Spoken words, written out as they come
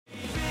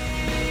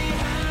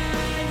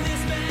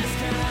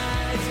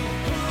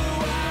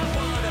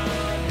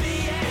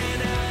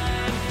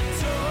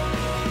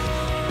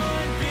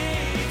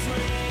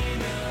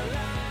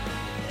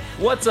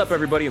What's up,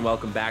 everybody, and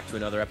welcome back to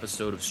another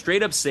episode of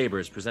Straight Up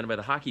Sabres, presented by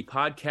the Hockey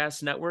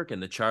Podcast Network and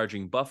the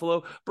Charging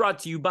Buffalo, brought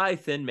to you by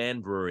Thin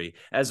Man Brewery.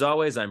 As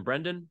always, I'm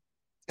Brendan.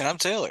 And I'm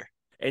Taylor.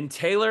 And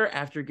Taylor,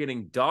 after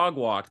getting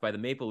dog-walked by the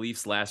Maple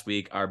Leafs last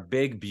week, our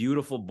big,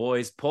 beautiful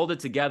boys pulled it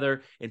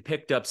together and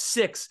picked up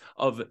 6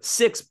 of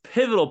 6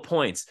 pivotal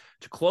points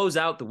to close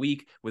out the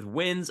week with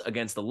wins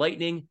against the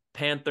Lightning,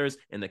 Panthers,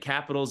 and the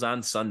Capitals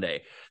on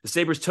Sunday. The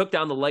Sabres took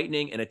down the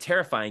Lightning in a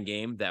terrifying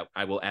game that,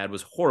 I will add,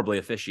 was horribly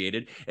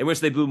officiated, in which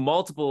they blew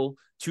multiple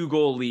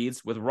 2-goal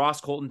leads, with Ross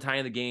Colton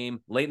tying the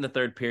game late in the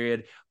third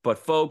period. But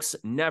folks,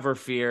 never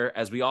fear.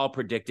 As we all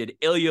predicted,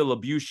 Ilya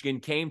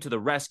Lyubushkin came to the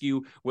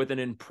rescue with an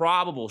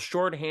improbable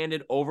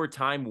shorthanded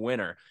overtime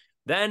winner.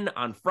 Then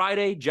on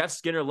Friday, Jeff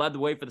Skinner led the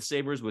way for the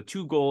Sabres with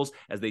 2 goals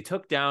as they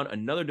took down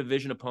another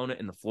division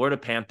opponent in the Florida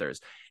Panthers.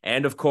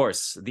 And of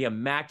course, the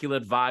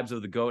immaculate vibes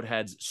of the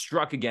Goatheads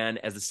struck again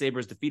as the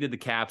Sabres defeated the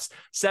Caps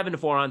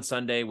 7-4 on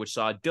Sunday, which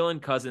saw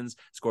Dylan Cousins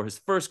score his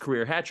first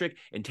career hat trick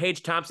and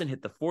Tage Thompson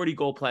hit the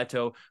 40-goal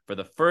plateau for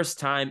the first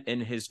time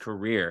in his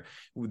career.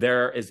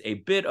 There is a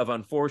bit of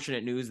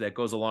unfortunate news that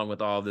goes along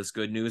with all of this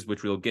good news,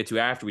 which we'll get to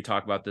after we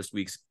talk about this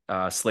week's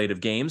slate of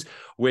games,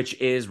 which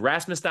is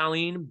Rasmus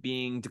Dahlin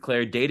being declared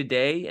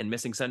day-to-day and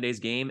missing Sunday's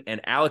game,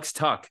 and Alex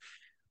Tuch,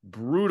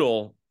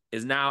 brutal,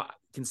 is now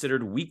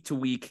considered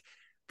week-to-week.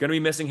 Going to be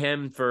missing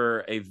him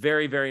for a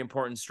very, very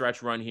important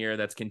stretch run here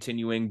that's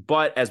continuing.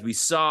 But as we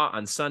saw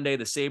on Sunday,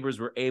 the Sabres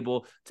were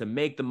able to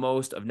make the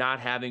most of not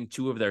having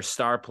 2 of their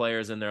star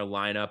players in their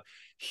lineup.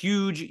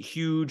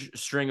 Huge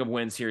string of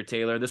wins here,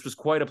 Taylor. This was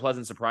quite a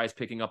pleasant surprise,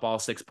 picking up all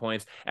 6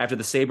 points after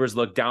the Sabres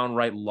looked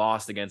downright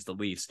lost against the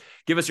Leafs.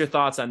 Give us your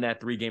thoughts on that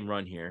 3-game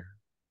run here.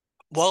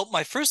 Well,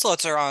 my first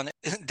thoughts are on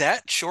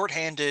that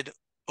shorthanded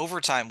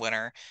overtime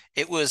winner.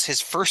 It was his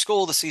first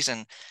goal of the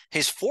season,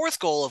 his 4th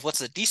goal of what's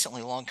a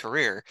decently long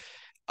career.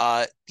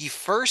 The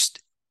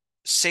first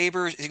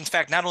Sabres, in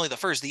fact, not only the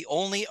first, the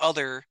only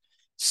other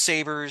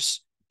Sabres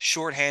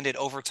shorthanded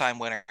overtime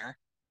winner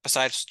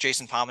besides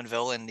Jason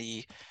Pominville in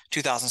the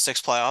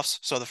 2006 playoffs.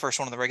 So the first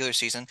one in the regular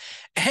season,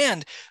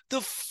 and the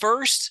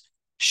first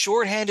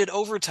shorthanded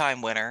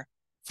overtime winner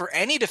for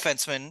any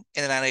defenseman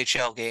in an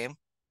NHL game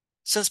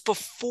since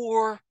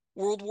before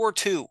World War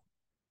II.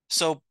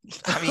 So,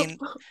 I mean,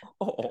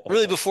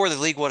 really before the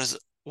league is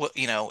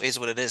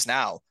what it is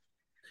now.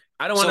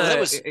 I don't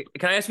want to.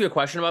 Can I ask you a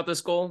question about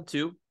this goal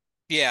too?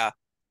 Yeah.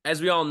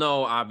 As we all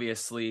know,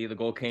 obviously, the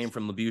goal came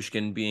from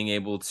Lyubushkin being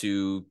able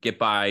to get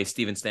by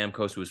Steven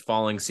Stamkos, who was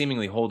falling,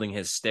 seemingly holding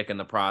his stick in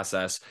the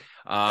process.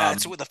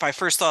 That's what my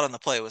first thought on the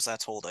play was.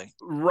 That's holding.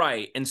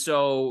 Right. And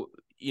so,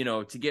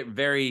 to get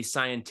very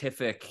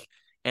scientific,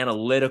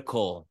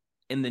 analytical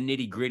in the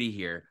nitty gritty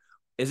here,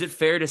 is it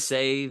fair to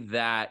say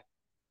that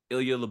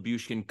Ilya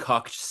Lyubushkin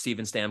cucked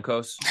Steven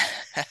Stamkos?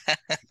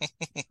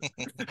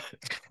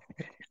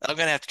 I'm going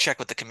to have to check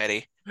with the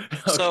committee. Okay,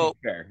 so,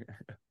 fair.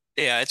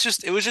 Yeah,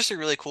 it was just a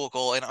really cool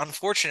goal. And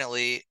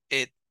unfortunately,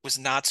 it was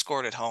not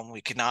scored at home.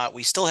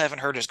 We still haven't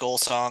heard his goal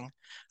song.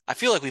 I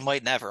feel like we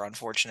might never,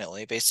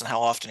 unfortunately, based on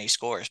how often he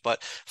scores.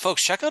 But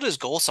folks, check out his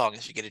goal song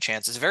if you get a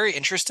chance. It's very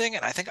interesting,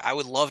 and I think I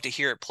would love to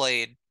hear it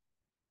played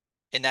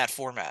in that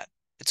format.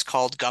 It's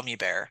called Gummy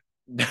Bear.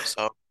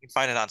 So you can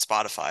find it on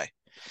Spotify.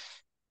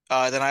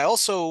 Then I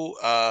also,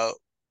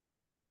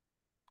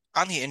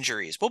 on the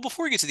injuries. Well,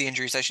 before we get to the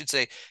injuries, I should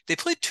say they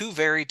played 2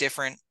 very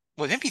different,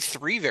 well, maybe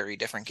 3 very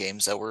different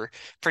games that were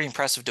pretty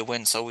impressive to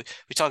win. So we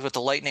talked about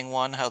the Lightning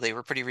one, how they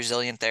were pretty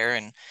resilient there,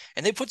 and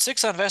they put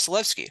 6 on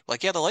Vasilevsky.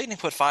 Like, yeah, the Lightning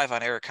put 5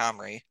 on Eric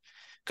Comrie.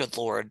 Good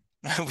Lord.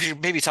 We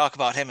should maybe talk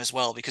about him as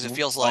well, because it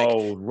feels like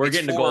we're it's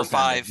getting 4 to or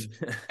 5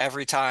 goaltending.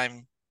 every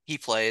time he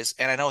plays.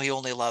 And I know he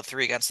only allowed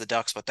 3 against the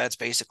Ducks, but that's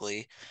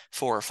basically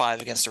 4 or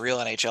 5 against a real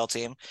NHL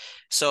team.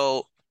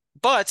 So,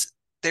 but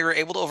they were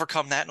able to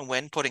overcome that and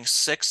win, putting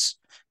 6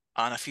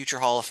 on a future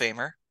Hall of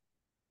Famer.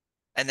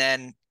 And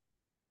then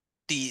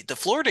the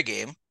Florida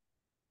game,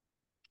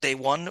 they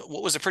won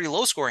what was a pretty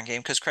low scoring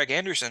game because Craig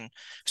Anderson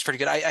was pretty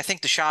good. I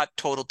think the shot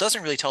total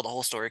doesn't really tell the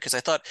whole story, because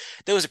I thought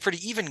that was a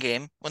pretty even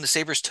game when the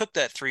Sabres took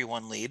that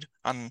 3-1 lead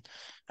on,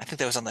 I think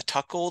that was on the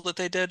Tuch goal that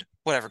they did,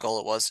 whatever goal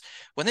it was.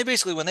 When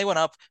they went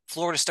up,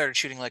 Florida started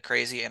shooting like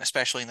crazy, and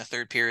especially in the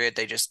third period,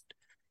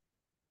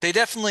 they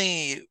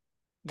definitely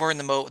were in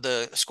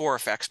the score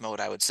effects mode,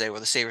 I would say, where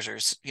the Sabres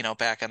are,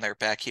 back on their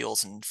back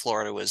heels, and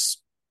Florida was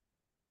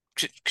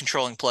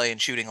controlling play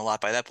and shooting a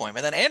lot by that point.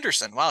 And then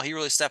Anderson, wow, he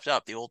really stepped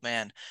up, the old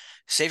man.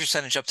 Save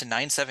percentage up to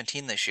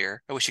 .917 this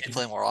year. I wish he could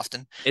play more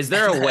often. Is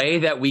there a way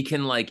that we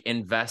can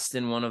invest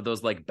in one of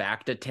those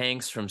Bacta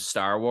tanks from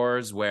Star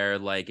Wars where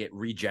it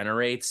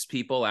regenerates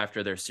people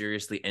after they're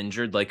seriously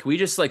injured? Can we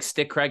just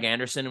stick Craig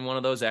Anderson in one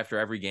of those after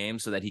every game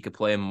so that he could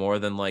play more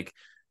than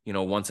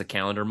once a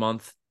calendar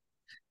month?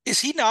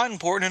 Is he not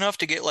important enough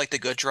to get the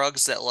good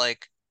drugs that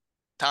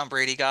Tom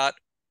Brady got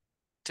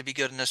to be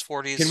good in his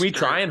 40s? Can we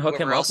try and hook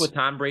him up else? with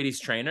Tom Brady's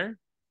trainer?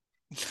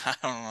 I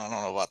don't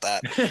know about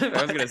that.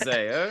 I was gonna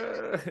say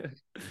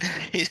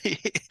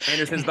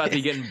Anderson's about to be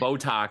He's getting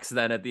Botox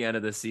then at the end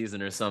of the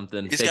season or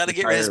something, fake got to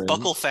get his retiring.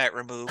 buckle fat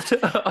removed.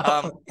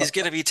 He's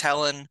gonna be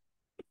telling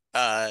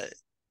uh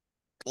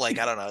like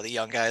I don't know, the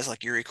young guys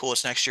like Yuri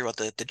Coolest next year about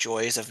the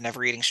joys of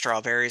never eating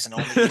strawberries and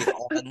only eating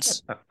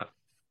almonds.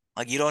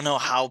 Like you don't know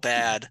how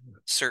bad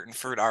certain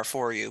fruit are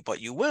for you,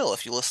 but you will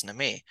if you listen to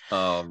me.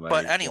 Oh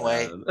But my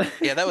anyway, God.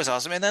 yeah, that was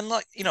awesome. And then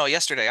like,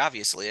 yesterday,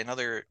 obviously,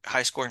 another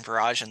high scoring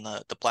barrage in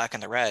the black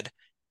and the red.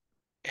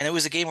 And it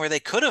was a game where they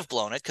could have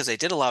blown it because they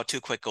did allow two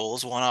quick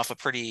goals, one off a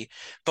pretty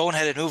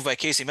boneheaded move by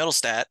Casey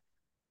Middlestat,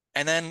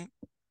 and then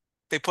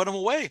they put them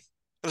away.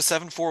 It was a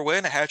 7-4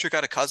 win, a hat trick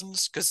out of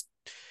Cousins, because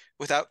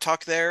without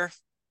Tuck there,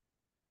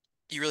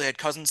 you really had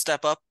Cousins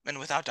step up, and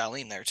without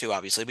Darlene there too,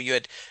 obviously. But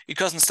you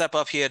Cousins step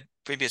up. He had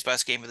maybe his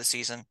best game of the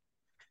season.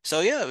 So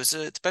yeah,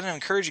 it's been an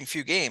encouraging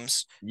few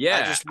games. I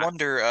Yeah, just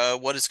wonder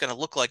what it's going to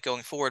look like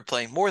going forward,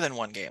 playing more than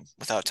one game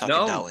without Tuck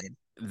and no, Darlene.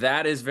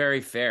 that is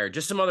very fair.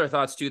 Just some other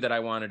thoughts too that I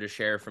wanted to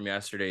share from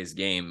yesterday's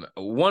game.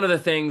 One of the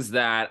things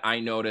that I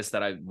noticed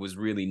that I was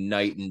really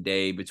night and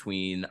day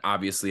between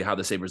obviously how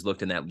the Sabres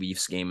looked in that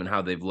Leafs game and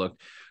how they've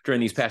looked during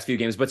these past few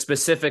games, but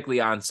specifically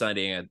on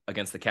Sunday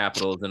against the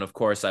Capitals. And of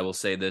course, I will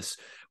say this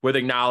with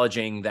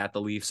acknowledging that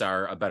the Leafs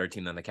are a better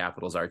team than the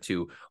Capitals are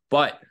too.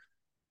 But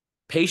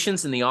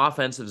patience in the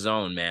offensive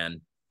zone, man,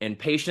 and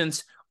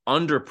patience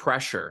under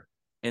pressure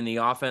in the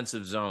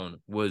offensive zone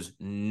was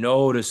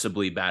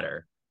noticeably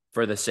better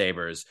for the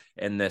Sabres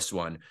in this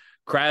one.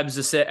 Krebs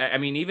assist, I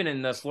mean, even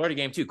in the Florida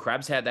game too,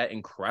 Krebs had that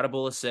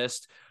incredible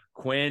assist.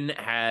 Quinn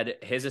had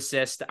his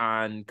assist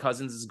on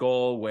Cousins'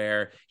 goal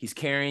where he's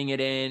carrying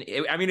it in.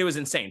 It was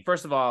insane.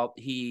 First of all,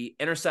 he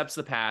intercepts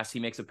the pass. He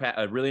makes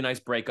a really nice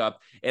breakup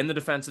in the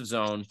defensive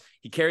zone.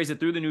 He carries it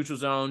through the neutral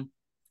zone,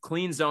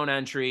 clean zone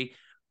entry.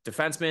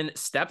 Defenseman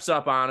steps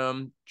up on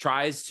him,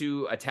 tries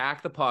to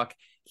attack the puck.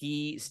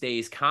 He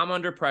stays calm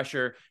under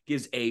pressure,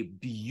 gives a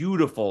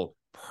beautiful,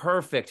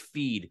 perfect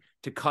feed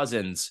to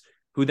Cousins,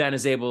 who then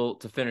is able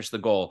to finish the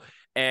goal.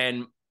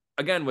 And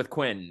again, with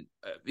Quinn,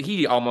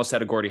 he almost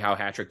had a Gordie Howe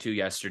hat trick too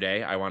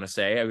yesterday, I want to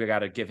say. I got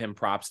to give him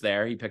props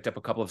there. He picked up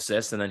a couple of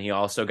assists, and then he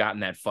also got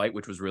in that fight,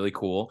 which was really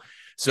cool.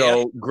 So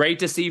Yeah, great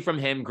to see from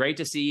him. Great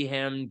to see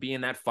him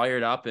being that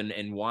fired up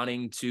and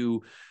wanting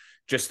to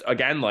just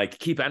again like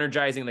keep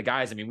energizing the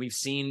guys. I mean, we've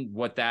seen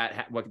what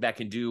that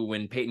can do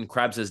when Peyton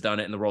Krebs has done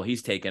it in the role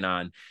he's taken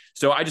on.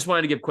 So I just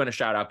wanted to give Quinn a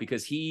shout out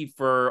because he,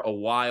 for a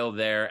while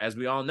there, as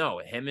we all know,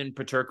 him and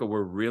Peterka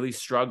were really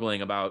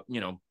struggling about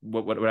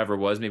whatever it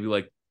was, maybe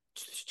like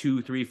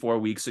 2, 3, 4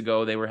 weeks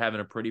ago. They were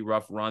having a pretty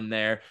rough run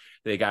there.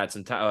 They got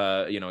some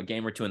a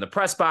game or two in the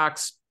press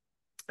box,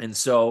 and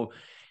so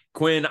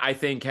Quinn, I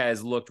think,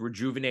 has looked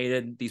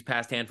rejuvenated these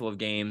past handful of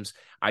games.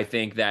 I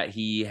think that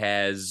he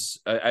has,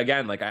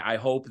 again, like I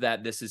hope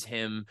that this is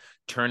him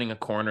turning a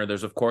corner.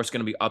 There's, of course, going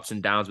to be ups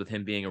and downs with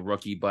him being a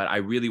rookie, but I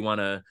really want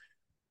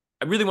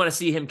to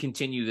see him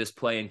continue this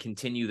play and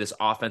continue this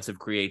offensive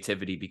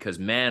creativity because,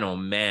 man, oh,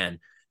 man,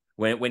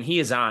 when he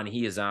is on,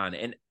 he is on.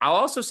 And I'll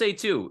also say,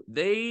 too,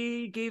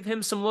 they gave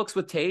him some looks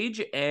with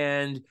Tage,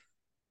 and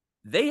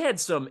they had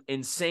some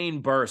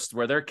insane bursts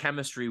where their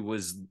chemistry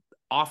was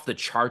off the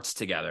charts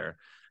together.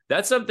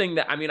 That's something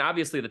that, I mean,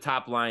 obviously the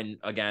top line,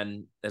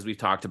 again, as we've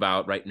talked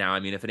about right now, I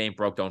mean, if it ain't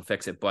broke, don't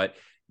fix it. But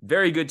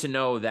very good to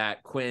know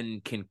that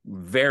Quinn can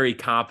very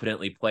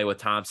competently play with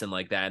Thompson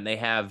like that. And they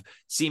have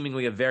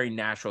seemingly a very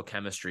natural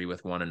chemistry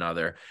with one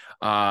another.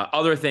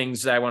 Other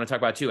things that I want to talk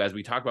about too, as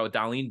we talk about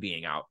Darlene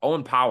being out,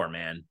 Owen Power,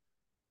 man,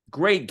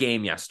 great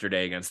game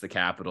yesterday against the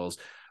Capitals.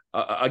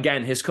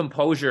 Again, his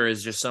composure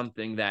is just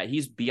something that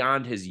he's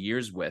beyond his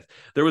years with.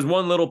 There was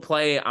one little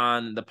play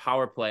on the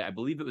power play, I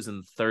believe it was in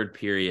the third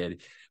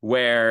period,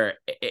 where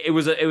it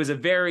was a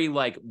very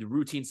like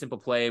routine, simple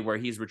play where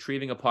he's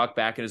retrieving a puck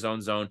back in his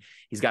own zone.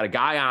 He's got a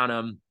guy on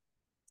him,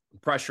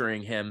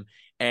 pressuring him,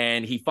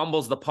 and he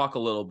fumbles the puck a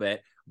little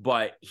bit,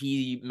 but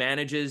he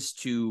manages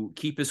to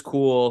keep his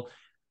cool,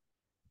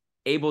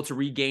 able to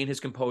regain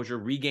his composure,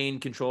 regain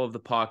control of the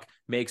puck,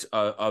 makes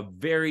a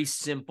very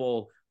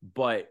simple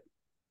but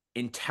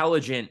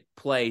intelligent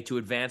play to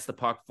advance the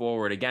puck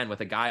forward again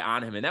with a guy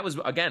on him. And that was,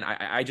 again,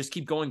 I just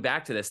keep going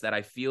back to this, that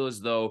I feel as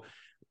though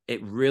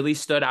it really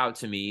stood out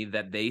to me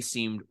that they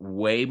seemed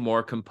way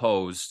more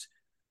composed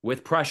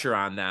with pressure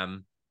on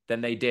them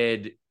than they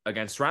did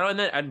against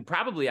Toronto. And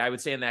probably I would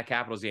say in that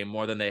Capitals game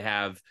more than they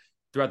have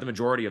throughout the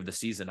majority of the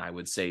season, I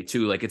would say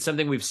too. Like it's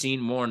something we've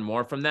seen more and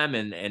more from them,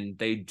 and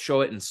they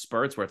show it in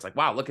spurts where it's like,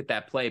 wow, look at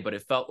that play. But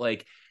it felt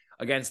like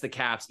against the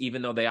Caps,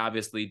 even though they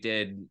obviously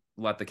did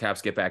let the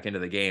Caps get back into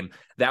the game,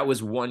 that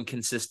was one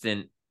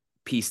consistent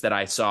piece that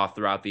I saw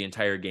throughout the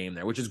entire game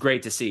there, which is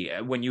great to see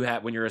when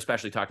you're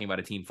especially talking about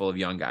a team full of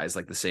young guys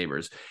like the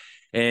Sabres.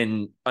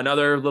 And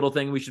another little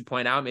thing we should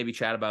point out, maybe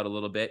chat about a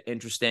little bit,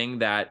 interesting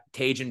that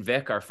Tage and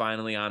Vic are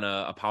finally on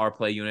a power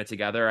play unit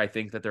together. I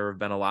think that there have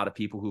been a lot of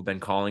people who've been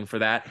calling for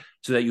that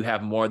so that you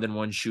have more than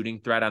one shooting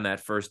threat on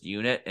that first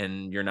unit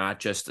and you're not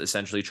just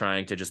essentially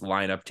trying to just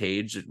line up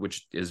Tage,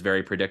 which is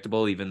very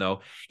predictable, even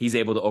though he's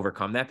able to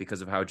overcome that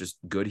because of how just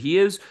good he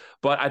is.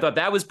 But I thought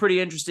that was pretty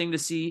interesting to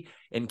see.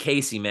 And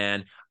Casey,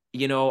 man,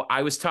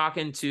 I was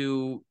talking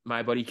to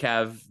my buddy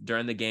Kev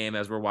during the game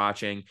as we're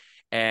watching,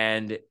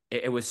 and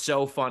it was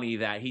so funny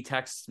that he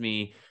texts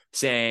me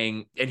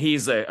saying, and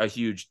he's a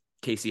huge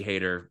Casey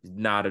hater,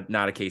 not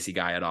a Casey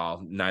guy at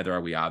all. Neither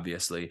are we,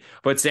 obviously,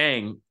 but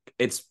saying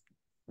it's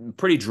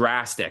pretty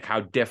drastic how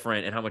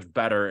different and how much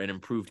better and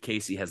improved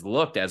Casey has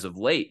looked as of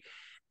late.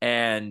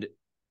 And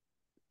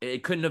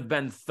it couldn't have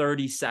been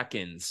 30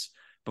 seconds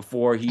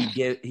before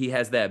he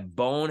has that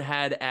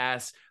bonehead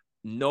ass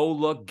no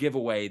look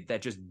giveaway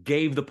that just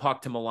gave the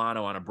puck to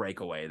Milano on a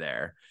breakaway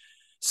there.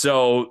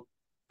 So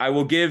I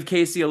will give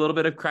Casey a little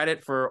bit of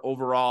credit for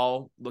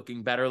overall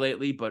looking better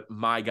lately, but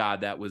my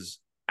God, that was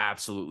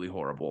absolutely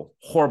horrible.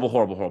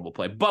 Horrible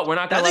play. But we're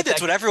not going I to think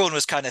that's what everyone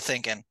was kind of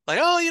thinking. Like,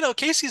 oh,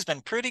 Casey's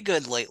been pretty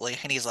good lately.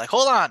 And he's like,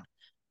 hold on,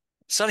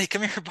 Sonny,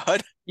 come here,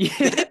 bud.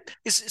 Yeah.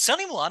 Is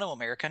Sonny Milano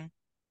American?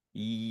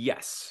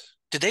 Yes.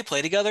 Did they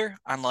play together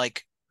on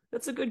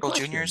That's a good World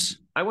question. Juniors?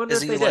 I wonder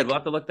Is if he they did. We'll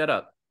have to look that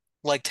up.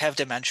 Like to have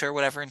dementia or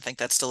whatever and think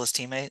that's still his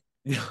teammate?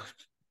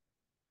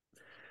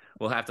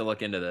 We'll have to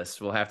look into this.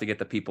 We'll have to get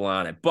the people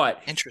on it.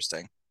 But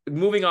interesting.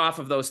 Moving off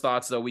of those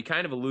thoughts, though, we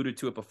kind of alluded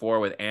to it before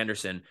with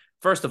Anderson.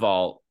 First of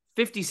all,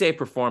 50 save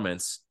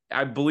performance.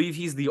 I believe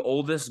he's the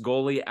oldest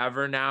goalie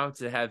ever now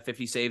to have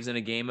 50 saves in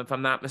a game, if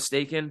I'm not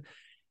mistaken.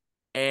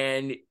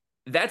 And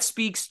that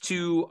speaks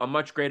to a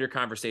much greater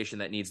conversation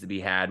that needs to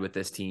be had with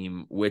this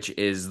team, which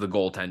is the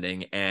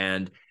goaltending.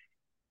 And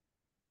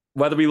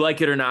whether we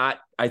like it or not,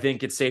 I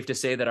think it's safe to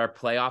say that our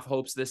playoff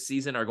hopes this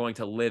season are going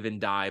to live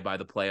and die by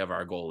the play of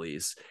our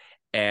goalies.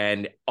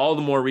 And all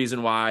the more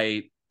reason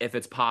why, if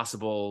it's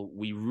possible,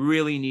 we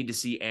really need to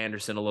see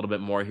Anderson a little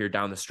bit more here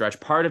down the stretch.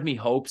 Part of me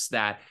hopes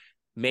that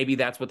maybe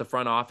that's what the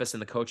front office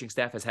and the coaching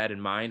staff has had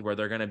in mind, where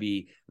they're going to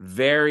be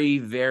very,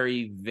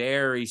 very,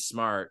 very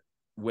smart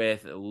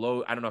with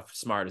load. I don't know if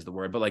smart is the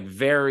word, but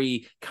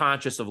very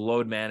conscious of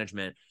load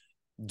management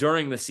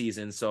during the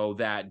season, so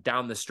that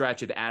down the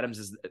stretch,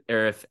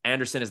 if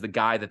Anderson is the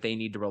guy that they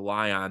need to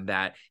rely on,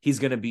 that he's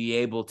going to be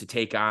able to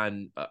take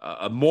on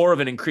a more of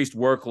an increased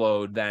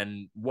workload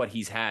than what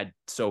he's had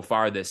so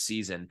far this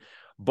season.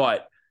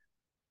 But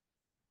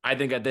I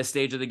think at this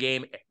stage of the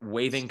game,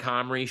 waiving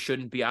Comrie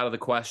shouldn't be out of the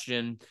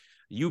question.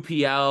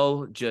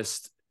 UPL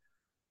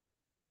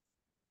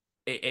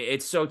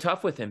it's so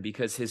tough with him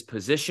because his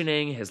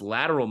positioning, his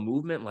lateral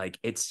movement,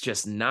 it's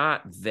just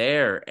not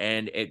there.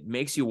 And it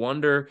makes you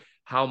wonder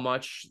how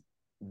much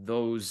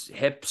those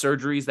hip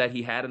surgeries that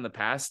he had in the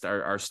past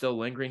are still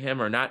lingering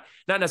him, or not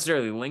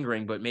necessarily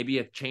lingering, but maybe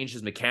it changed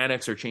his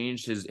mechanics or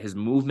changed his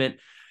movement.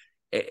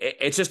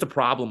 It's just a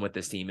problem with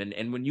this team.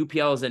 And when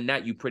UPL is in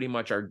net,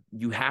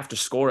 you have to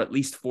score at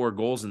least 4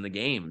 goals in the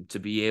game to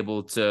be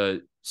able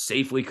to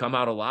safely come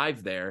out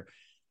alive there.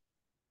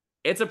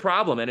 It's a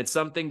problem, and it's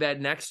something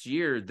that next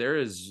year there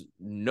is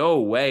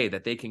no way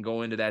that they can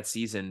go into that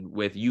season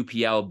with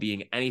UPL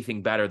being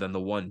anything better than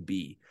the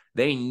 1B.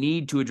 They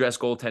need to address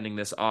goaltending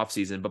this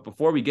offseason. But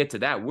before we get to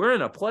that, we're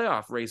in a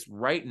playoff race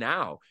right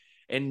now.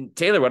 And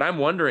Taylor, what I'm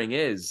wondering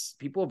is,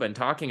 people have been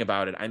talking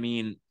about it. I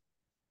mean,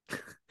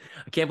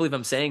 I can't believe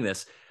I'm saying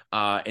this,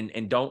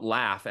 and don't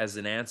laugh as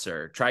an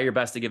answer. Try your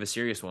best to give a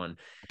serious one.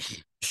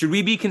 Should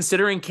we be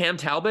considering Cam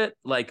Talbot?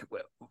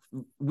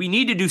 We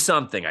need to do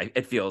something,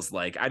 it feels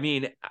like. I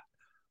mean,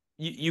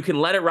 you can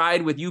let it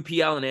ride with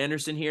UPL and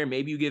Anderson here.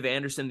 Maybe you give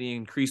Anderson the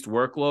increased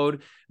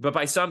workload, but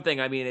by something,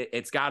 I mean,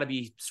 it's got to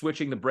be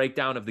switching the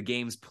breakdown of the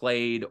games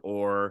played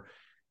or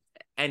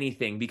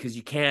anything, because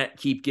you can't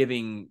keep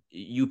giving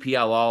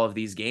UPL all of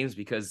these games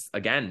because,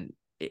 again,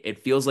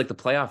 it feels like the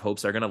playoff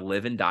hopes are going to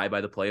live and die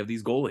by the play of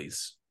these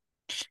goalies.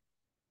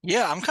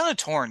 Yeah, I'm kind of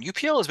torn.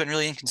 UPL has been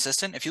really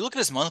inconsistent. If you look at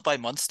his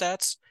month-by-month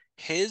stats,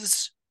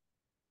 his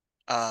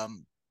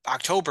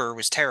October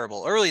was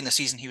terrible. Early in the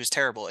season, he was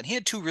terrible, and he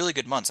had 2 really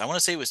good months. I want to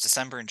say it was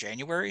December and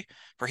January,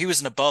 where he was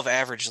an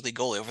above-average league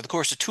goalie over the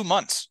course of 2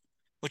 months,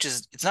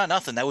 it's not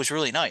nothing. That was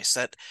really nice.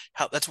 That's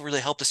what really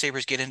helped the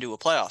Sabres get into a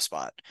playoff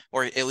spot,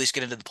 or at least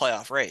get into the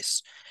playoff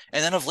race.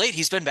 And then of late,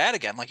 he's been bad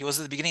again, like he was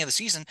at the beginning of the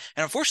season.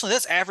 And unfortunately,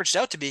 that's averaged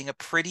out to being a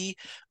pretty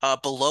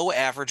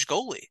below-average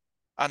goalie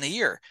on the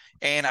year.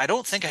 And I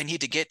don't think I need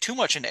to get too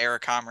much into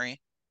Eric Comrie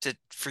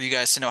for you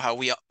guys to know how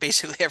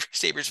basically every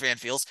Sabres fan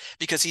feels,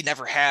 because he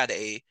never had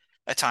a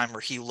time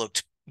where he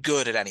looked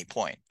good at any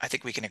point. I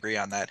think we can agree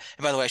on that.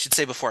 And by the way, I should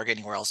say before I get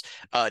anywhere else,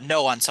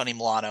 no on Sonny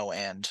Milano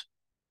and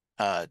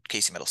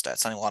Casey Middlestat.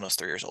 Sonny Milano's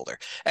 3 years older.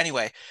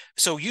 Anyway,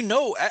 so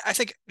I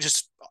think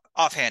just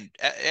offhand,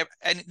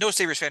 and no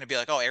Sabres fan would be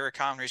like, oh, Eric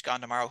Comrie's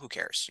gone tomorrow. Who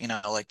cares?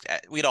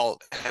 We'd all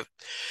have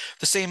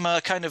the same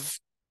kind of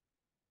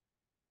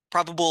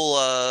probable,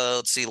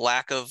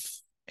 lack of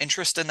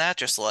interest in that.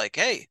 Just like,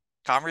 hey,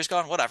 Comrie's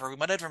gone, whatever. We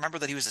might not remember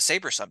that he was a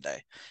Sabre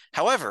someday.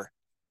 However,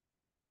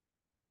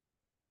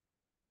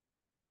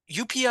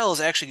 UPL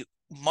is actually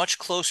much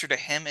closer to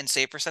him in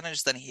save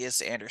percentage than he is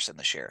to Anderson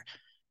this year.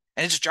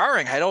 And it's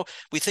jarring.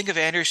 We think of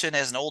Anderson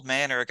as an old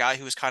man or a guy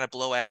who was kind of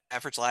below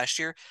average last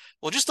year.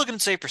 Well, just looking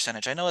at save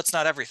percentage, I know it's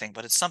not everything,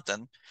 but it's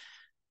something.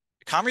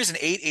 Comrie's an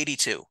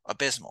 882,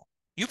 abysmal.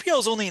 UPL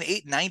is only an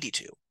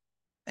 892.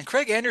 And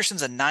Craig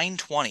Anderson's a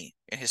 920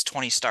 in his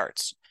 20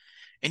 starts.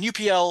 In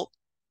UPL,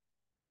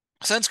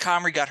 since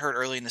Comrie got hurt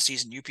early in the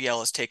season, UPL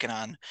has taken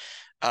on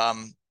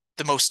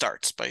the most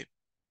starts by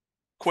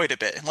quite a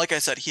bit. And like I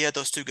said, he had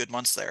those 2 good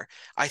months there.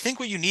 I think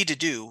what you need to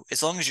do,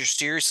 as long as you're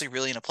seriously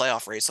really in a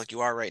playoff race like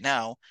you are right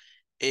now,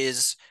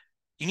 is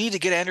you need to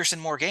get Anderson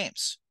more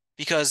games.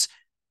 Because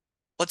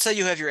let's say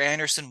you have your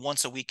Anderson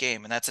once a week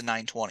game, and that's a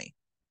 920.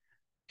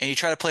 And you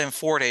try to play him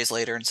 4 days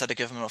later instead of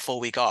giving him a full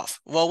week off.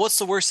 Well, what's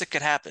the worst that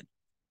could happen?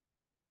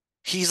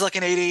 He's like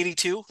an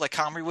 882, like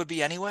Comrie would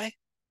be anyway.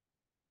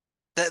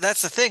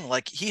 That's the thing.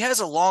 Like, he has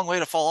a long way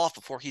to fall off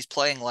before he's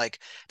playing like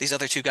these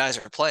other 2 guys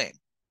are playing.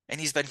 And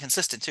he's been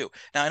consistent too.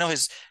 Now I know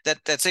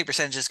that save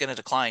percentage is going to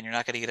decline. You're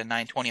not going to get a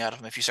 920 out of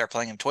him if you start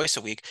playing him twice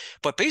a week.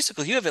 But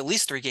basically, you have at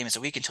least 3 games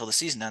a week until the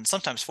season ends,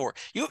 sometimes 4.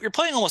 You're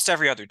playing almost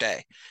every other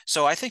day.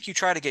 So I think you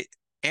try to get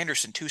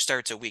Anderson 2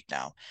 starts a week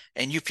now,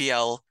 and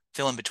UPL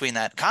fill in between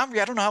that. Comrie,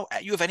 I don't know how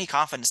you have any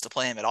confidence to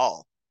play him at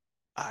all.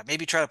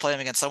 Maybe try to play him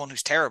against someone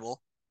who's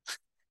terrible,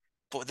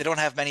 but they don't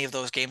have many of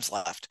those games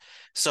left.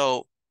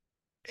 So,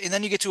 and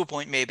then you get to a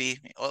point, maybe,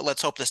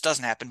 let's hope this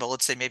doesn't happen, but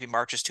let's say maybe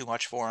March is too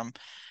much for him,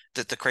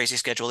 that the crazy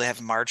schedule they have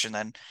in March, and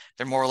then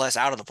they're more or less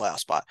out of the playoff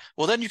spot.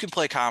 Well, then you can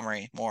play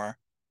Comrie more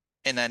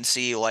and then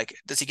see, like,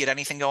 does he get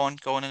anything going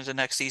into the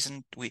next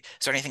season? Is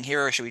there anything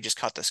here, or should we just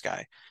cut this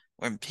guy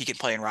when he can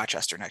play in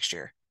Rochester next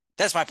year?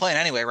 That's my plan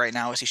anyway right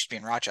now, is he should be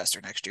in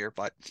Rochester next year.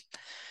 But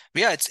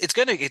yeah, it's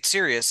going to get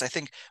serious. I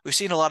think we've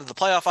seen a lot of the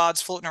playoff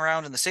odds floating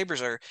around, and the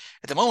Sabres are,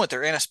 at the moment,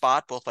 they're in a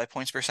spot, both by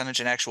points percentage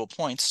and actual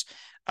points.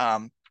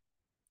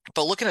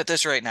 But looking at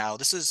this right now,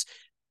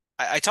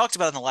 I talked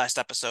about in the last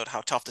episode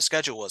how tough the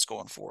schedule was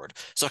going forward.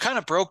 So I kind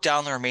of broke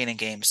down the remaining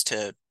games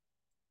to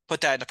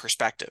put that into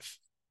perspective.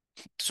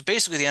 So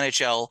basically, the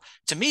NHL,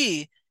 to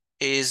me,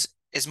 is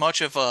as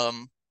much of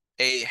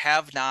a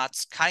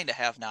have-nots, kind of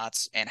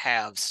have-nots, and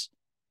haves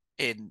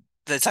in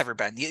that's ever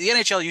been. The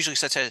NHL usually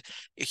sets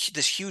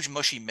this huge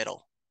mushy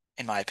middle,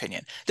 in my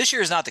opinion. This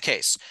year is not the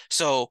case.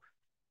 So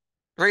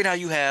right now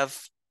you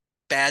have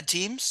bad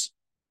teams.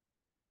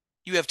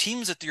 You have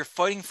teams that you're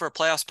fighting for a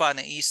playoff spot in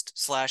the East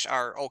 /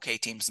 are okay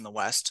teams in the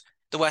West.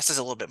 The West is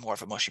a little bit more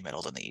of a mushy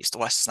middle than the East. The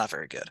West is not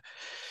very good.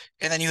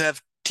 And then you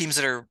have teams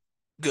that are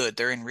good.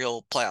 They're in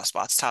real playoff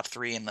spots, top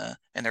 3 in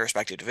their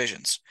respective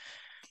divisions.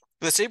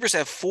 The Sabres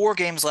have 4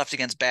 games left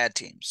against bad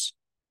teams.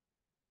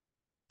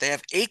 They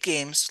have 8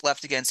 games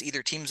left against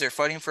either teams they're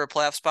fighting for a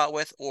playoff spot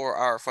with or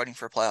are fighting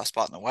for a playoff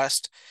spot in the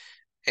West.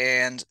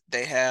 And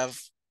they have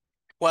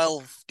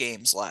 12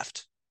 games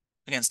left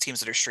against teams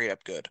that are straight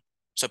up good.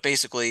 So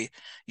basically,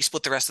 you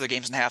split the rest of the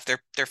games in half.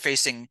 They're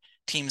facing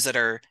teams that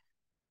are,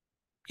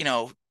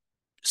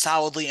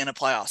 solidly in a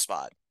playoff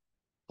spot.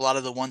 A lot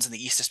of the ones in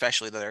the East,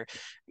 especially, the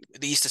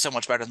East is so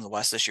much better than the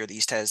West this year. The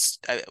East has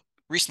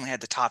recently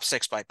had the top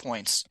 6 by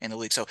points in the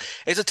league. So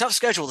it's a tough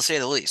schedule, to say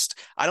the least.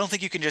 I don't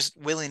think you can just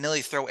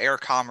willy-nilly throw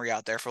Eric Comrie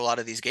out there for a lot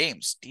of these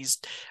games.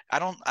 I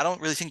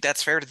don't really think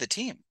that's fair to the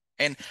team.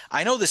 And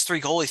I know this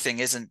 3 goalie thing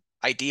isn't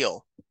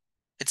ideal.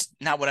 It's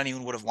not what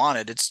anyone would have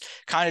wanted. It's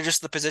kind of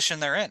just the position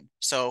they're in.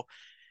 So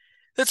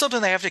that's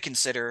something they have to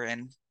consider,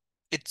 and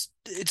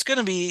it's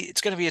gonna be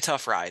a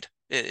tough ride,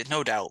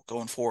 no doubt,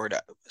 going forward.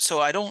 So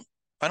I don't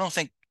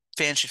think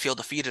fans should feel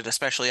defeated,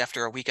 especially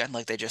after a weekend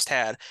like they just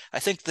had. I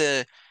think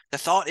the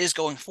thought is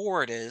going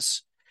forward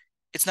is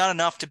it's not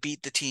enough to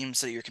beat the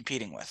teams that you're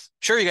competing with.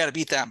 Sure, you got to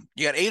beat them.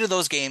 You got 8 of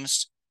those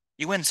games.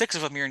 You win 6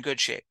 of them, you're in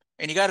good shape,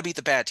 and you got to beat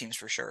the bad teams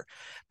for sure.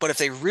 But if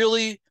they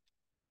really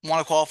want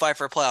to qualify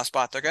for a playoff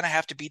spot, they're going to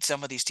have to beat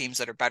some of these teams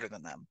that are better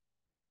than them.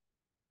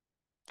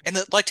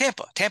 And like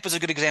Tampa. Tampa's a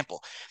good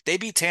example. They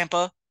beat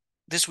Tampa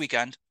this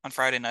weekend on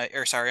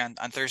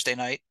on Thursday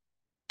night.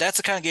 That's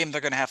the kind of game they're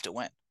going to have to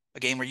win. A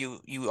game where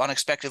you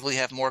unexpectedly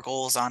have more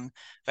goals on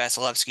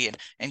Vasilevsky,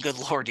 and good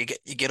Lord, you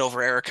get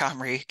over Eric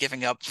Comrie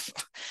giving up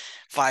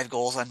 5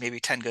 goals on maybe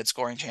 10 good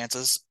scoring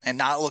chances and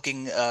not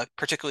looking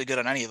particularly good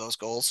on any of those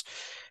goals.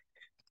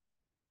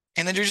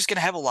 And then you're just going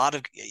to have a lot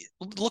of,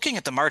 looking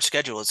at the March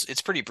schedule,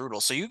 it's pretty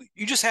brutal. So you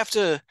just have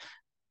to,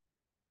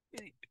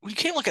 we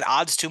can't look at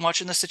odds too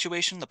much in this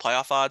situation. The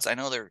playoff odds, I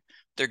know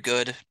they're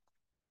good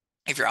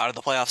if you're out of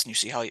the playoffs and you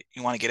see how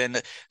you want to get in.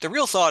 The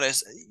real thought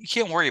is you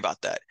can't worry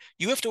about that.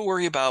 You have to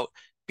worry about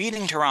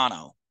beating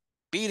Toronto,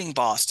 beating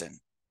Boston,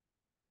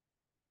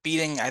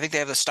 I think they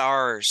have the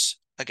Stars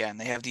again.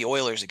 They have the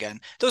Oilers again.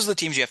 Those are the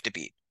teams you have to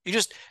beat.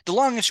 The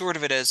long and short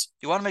of it is,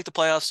 you want to make the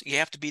playoffs, you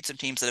have to beat some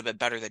teams that have been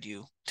better than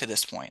you to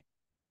this point.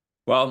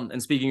 Well,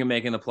 and speaking of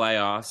making the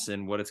playoffs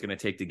and what it's going to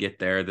take to get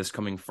there, this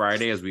coming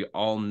Friday, as we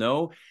all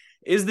know,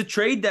 is the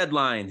trade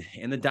deadline,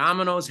 and the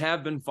dominoes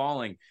have been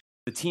falling.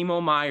 The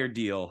Timo Meyer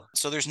deal.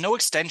 So there's no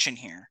extension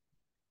here.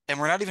 And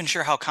we're not even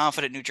sure how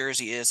confident New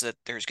Jersey is that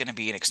there's going to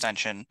be an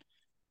extension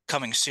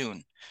coming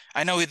soon.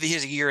 I know he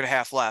has a year and a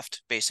half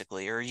left,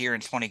 basically, or a year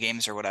and 20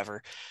 games or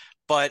whatever.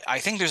 But I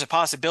think there's a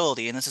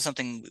possibility, and this is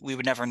something we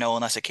would never know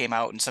unless it came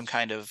out in some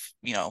kind of,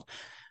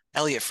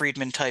 Elliot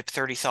Friedman type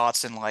 30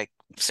 thoughts in like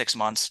 6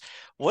 months.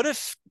 What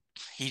if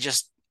he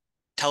just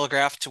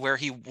telegraphed to where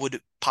he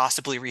would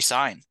possibly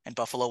resign and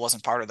Buffalo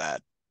wasn't part of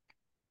that?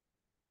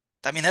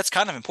 I mean, that's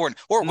kind of important.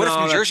 Or what if New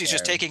No, that's Jersey's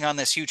just fair. taking on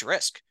this huge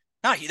risk?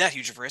 Not that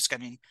huge of risk. I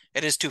mean,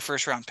 it is 2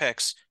 first-round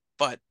picks,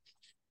 but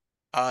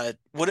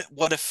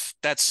what if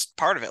that's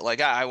part of it?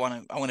 Like I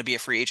want to be a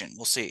free agent.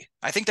 We'll see.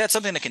 I think that's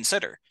something to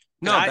consider.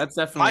 Because No, that's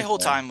my definitely whole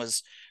fair. time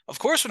was, of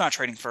course, we're not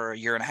trading for a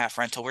year and a half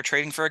rental. We're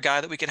trading for a guy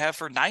that we could have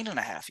for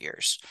 9.5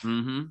 years.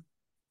 Mm-hmm.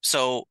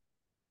 So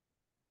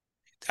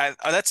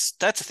that's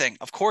the thing.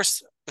 Of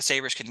course, the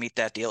Sabres can meet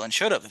that deal and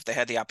should have if they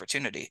had the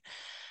opportunity.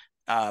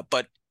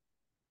 But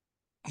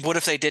what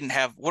if they didn't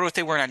have? What if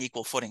they weren't on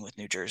equal footing with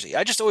New Jersey?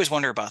 I just always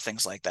wonder about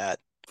things like that.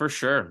 For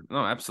sure. No,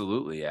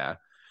 absolutely. Yeah.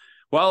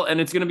 Well,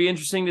 and it's going to be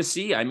interesting to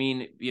see. I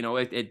mean,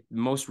 it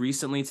most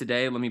recently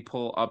today, let me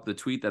pull up the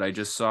tweet that I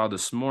just saw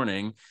this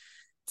morning.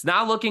 It's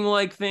not looking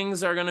like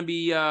things are going to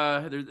be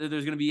there's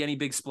going to be any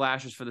big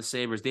splashes for the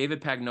Sabres.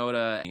 David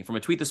Pagnotta, from a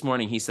tweet this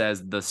morning, he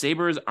says the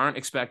Sabres aren't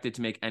expected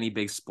to make any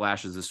big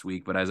splashes this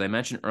week, but as I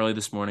mentioned early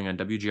this morning on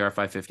WGR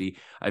 550,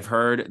 I've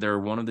heard they're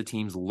one of the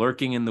teams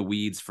lurking in the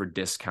weeds for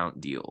discount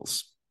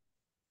deals.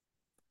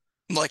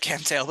 Like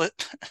Cam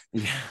Talbot.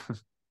 Yeah.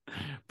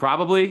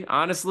 Probably,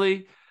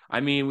 honestly.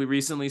 I mean, we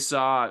recently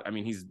saw,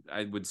 he's,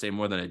 I would say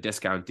more than a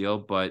discount deal,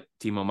 but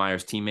Timo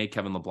Meyer's teammate,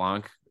 Kevin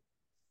LeBlanc,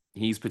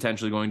 he's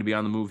potentially going to be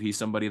on the move. He's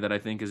somebody that I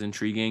think is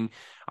intriguing.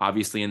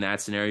 Obviously, in that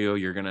scenario,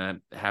 you're going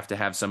to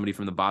have somebody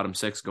from the bottom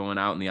six going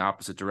out in the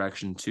opposite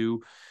direction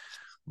too.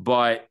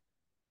 But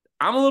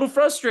I'm a little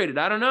frustrated.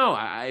 I don't know.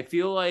 I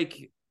feel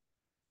like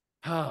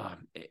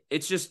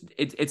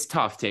it's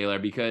tough, Taylor,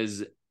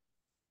 because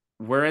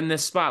we're in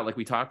this spot, like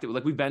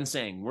we've been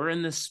saying, we're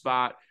in this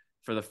spot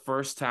for the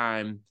first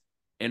time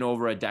in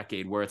over a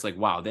decade where it's like,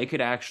 wow, they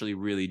could actually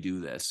really do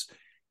this.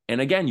 And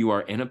again, you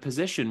are in a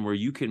position where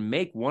you can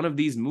make one of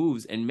these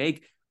moves and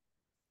make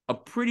a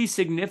pretty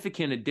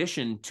significant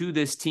addition to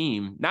this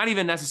team, not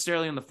even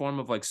necessarily in the form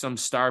of like some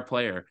star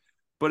player,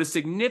 but a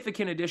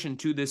significant addition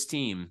to this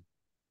team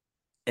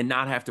and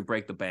not have to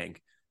break the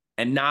bank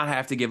and not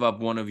have to give up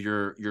one of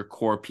your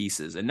core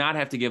pieces and not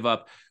have to give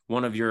up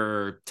one of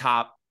your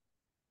top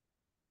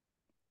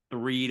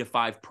 3 to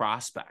 5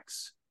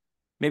 prospects,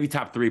 maybe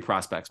top 3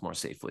 prospects more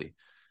safely.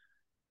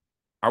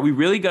 Are we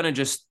really going to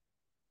just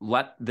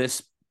let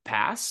this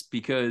pass?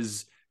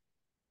 Because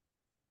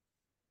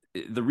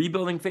the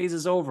rebuilding phase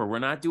is over. We're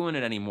not doing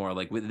it anymore.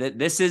 Like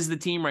this is the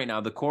team right now.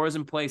 The core is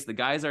in place. The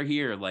guys are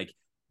here. Like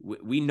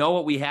we know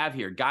what we have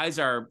here. Guys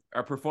are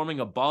performing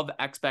above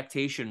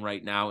expectation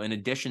right now. In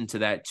addition to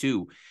that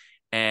too.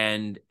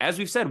 And as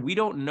we've said, we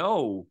don't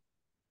know.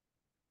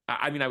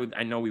 I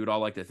know we would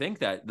all like to think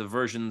that the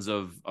versions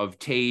of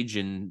Tage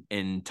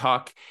and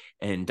Tuch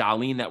and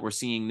Dahlin that we're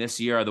seeing this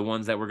year are the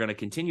ones that we're going to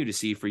continue to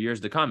see for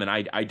years to come. And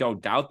I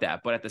don't doubt that.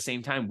 But at the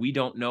same time, we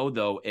don't know,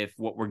 though, if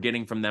what we're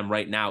getting from them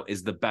right now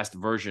is the best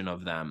version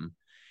of them.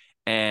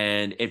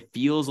 And it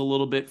feels a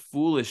little bit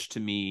foolish to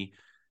me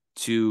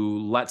to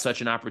let such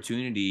an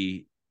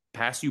opportunity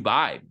pass you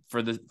by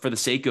for the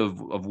sake of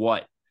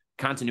what?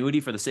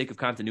 Continuity for the sake of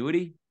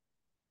continuity?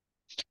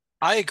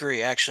 I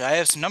agree, actually. I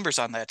have some numbers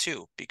on that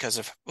too, because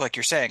of, like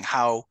you're saying,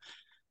 how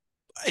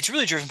it's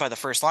really driven by the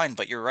first line,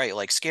 but you're right.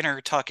 Like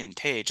Skinner, Tuch, and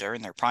Tage are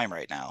in their prime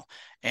right now.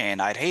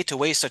 And I'd hate to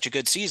waste such a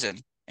good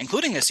season,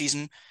 including this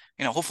season.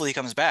 Hopefully he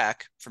comes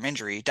back from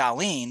injury.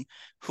 Dahlin,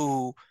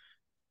 who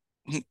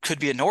could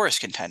be a Norris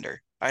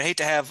contender. I'd hate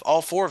to have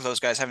all 4 of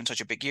those guys having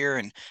such a big year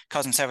and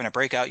Cousins having a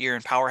breakout year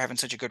and Power having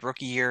such a good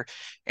rookie year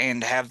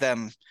and have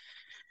them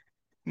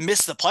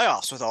miss the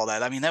playoffs with all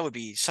that. I mean, that would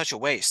be such a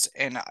waste.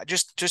 And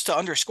just to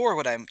underscore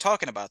what I'm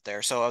talking about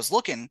there. So I was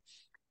looking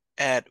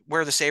at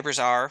where the Sabres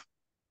are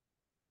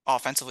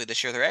offensively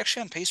this year. They're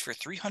actually on pace for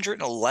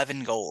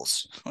 311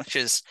 goals, which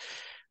is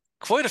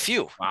quite a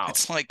few. Wow.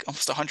 It's like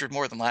almost 100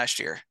 more than last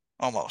year,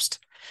 almost.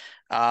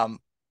 Um,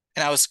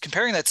 and I was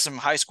comparing that to some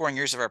high scoring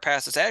years of our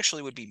past. It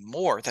actually would be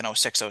more than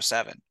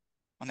 06-07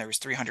 when there was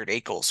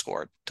 308 goals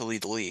scored to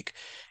lead the league.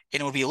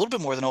 And it would be a little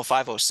bit more than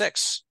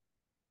 05-06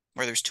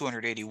 where there's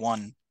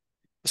 281.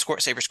 The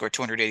Sabres scored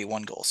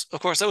 281 goals. Of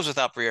course, that was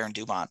without Briere and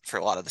Dumont for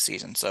a lot of the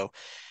season, so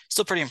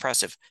still pretty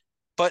impressive.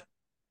 But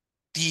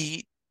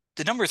the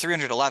number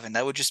 311,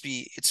 that would just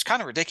be, it's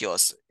kind of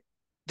ridiculous.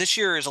 This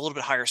year is a little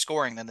bit higher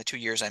scoring than the 2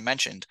 years I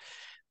mentioned,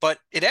 but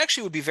it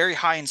actually would be very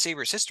high in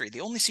Sabres history. The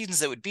only seasons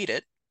that would beat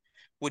it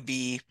would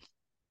be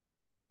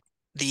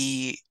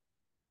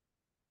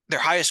their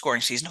highest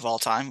scoring season of all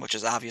time, which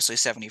is obviously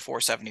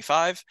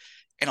 74-75.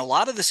 And a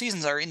lot of the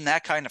seasons are in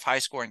that kind of high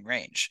scoring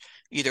range,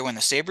 either when the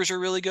Sabres were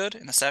really good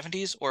in the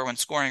 70s or when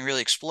scoring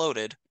really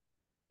exploded,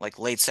 like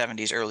late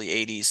 70s, early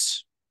 80s.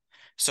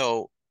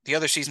 So the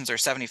other seasons are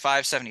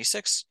 75,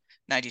 76,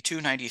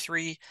 92,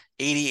 93,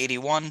 80,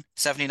 81,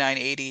 79,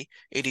 80,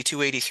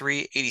 82,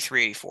 83,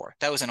 83, 84.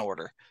 That was in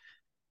order.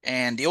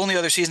 And the only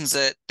other seasons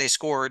that they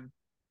scored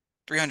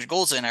 300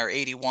 goals in are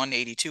 81,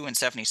 82, and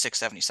 76,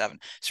 77.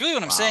 So really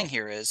what I'm saying Wow.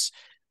 here is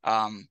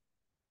um,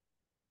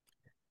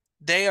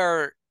 they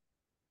are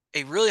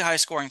a really high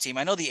scoring team.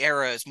 I know the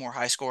era is more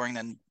high scoring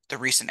than the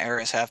recent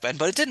eras have been,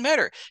 but it didn't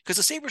matter because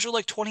the Sabres are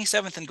like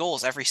 27th in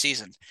goals every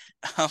season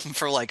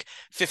for like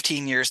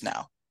 15 years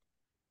now.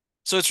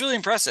 So it's really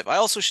impressive. I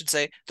also should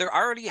say they're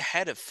already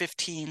ahead of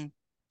 15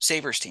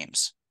 Sabres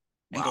teams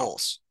in Wow.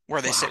 goals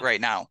where they sit Wow.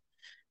 right now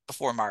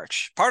before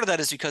March. Part of that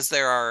is because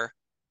there are,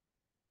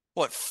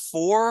 what,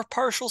 four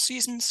partial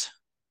seasons?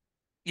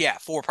 Yeah,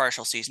 four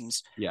partial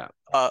seasons. Yeah.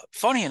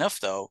 Funny enough,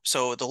 though,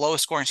 so the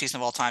lowest scoring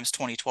season of all time is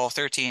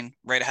 2012-13.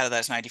 Right ahead of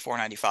that is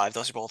 94-95.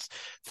 Those are both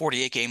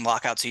 48 game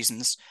lockout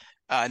seasons.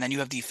 And then you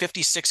have the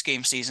 56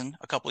 game season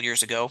a couple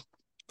years ago,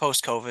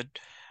 post COVID,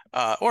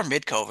 or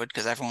mid COVID,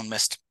 because everyone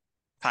missed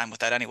time with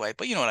that anyway.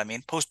 But you know what I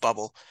mean, post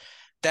bubble.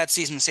 That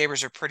season, the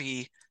Sabres are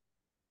pretty.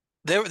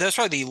 That's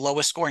probably the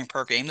lowest scoring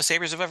per game the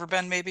Sabres have ever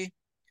been, maybe.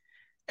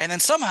 And then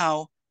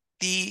somehow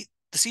the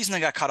season that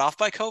got cut off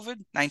by COVID,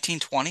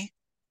 1920,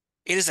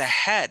 it is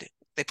ahead.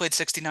 They played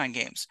 69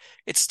 games.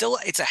 It's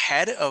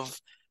ahead of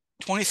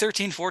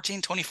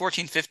 2013-14,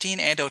 2014-15,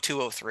 and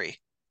 02-03,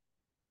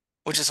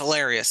 which is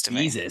hilarious to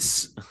me.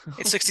 Jesus.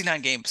 It's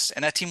 69 games,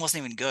 and that team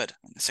wasn't even good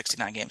in the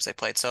 69 games they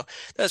played. So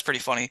that was pretty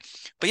funny.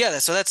 But yeah,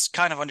 so that's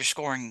kind of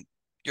underscoring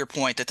your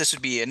point that this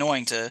would be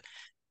annoying to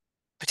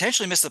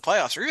potentially miss the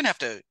playoffs or even have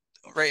to,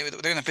 right?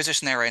 They're in a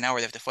position there right now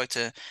where they have to fight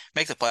to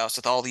make the playoffs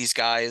with all these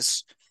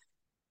guys,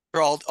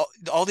 or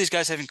all these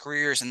guys having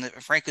careers, and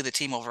frankly, the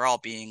team overall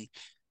being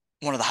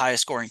one of the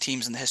highest scoring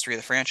teams in the history of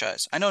the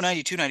franchise. I know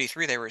 92,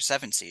 93, they were a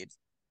 7 seed,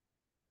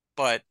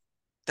 but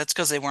that's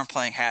because they weren't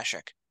playing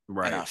Hasek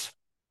Right. enough.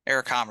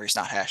 Eric Comrie's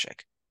not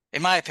Hasek.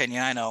 In my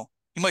opinion, I know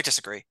you might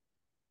disagree.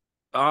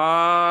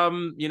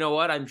 You know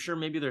what? I'm sure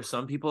maybe there's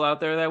some people out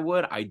there that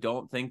would. I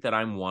don't think that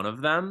I'm one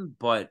of them,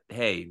 but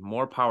hey,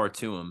 more power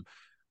to them.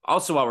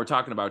 Also, while we're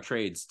talking about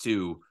trades,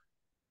 too,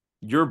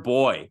 your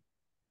boy,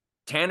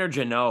 Tanner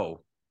Jeannot,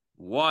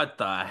 what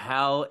the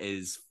hell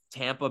is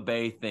Tampa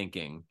Bay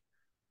thinking?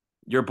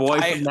 Your boy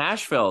I from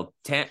Nashville.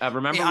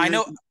 Remember yeah, I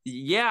know.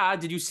 yeah,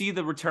 did you see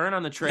the return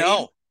on the trade?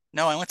 No,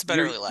 no, I went to bed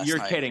early last You're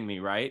night. kidding me,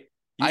 right?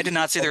 I did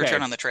not see the return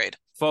Okay, on the trade.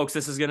 folks,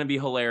 this is going to be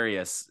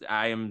hilarious.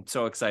 I am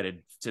so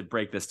excited to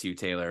break this to you,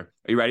 Taylor.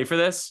 Are you ready for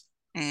this?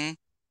 Mm-hmm.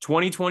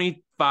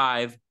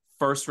 2025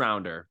 first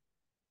rounder,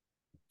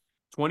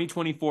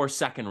 2024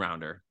 second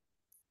rounder,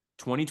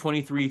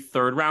 2023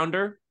 third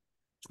rounder,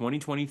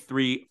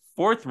 2023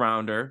 fourth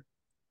rounder,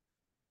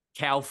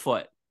 Cal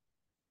Foote.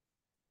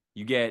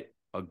 You get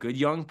a good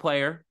young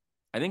player.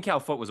 I think Cal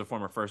Foote was a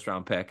former first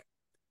round pick.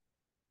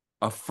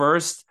 A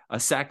first, a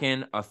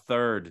second, a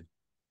third,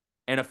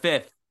 and a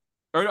fifth,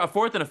 or a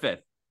fourth and a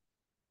fifth.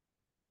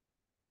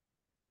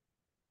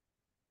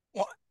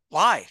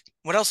 Why?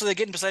 What else are they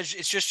getting besides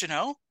it's just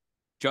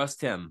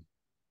Just him.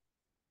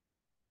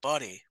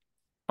 buddy?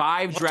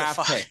 Five What the draft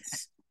fuck?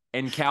 picks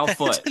and Cal That's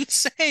Foote.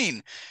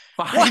 insane.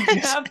 Five What?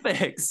 draft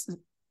picks.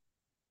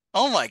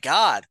 Oh my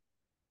God.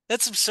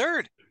 That's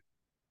absurd.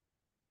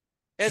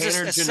 Is this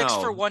Tanner a six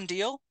for Jeannot. one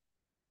deal?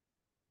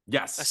 A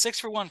Yes. 6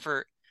 for 1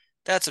 for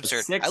that's A absurd.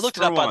 I six looked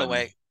it for up by the one.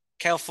 way.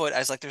 Cal Foote, I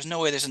was like, there's no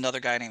way there's another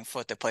guy named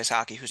Foote that plays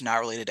hockey who's not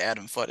related to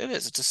Adam Foote. It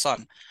is, it's his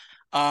son.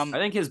 I Um,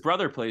 think his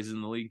brother plays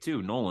in the league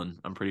too, Nolan.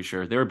 I'm pretty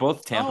sure. They were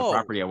both Tampa oh,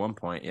 property at one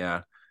point.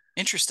 Yeah.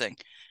 interesting.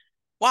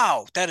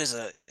 Wow, that is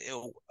a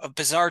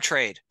bizarre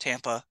trade,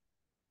 Tampa.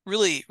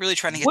 Really, really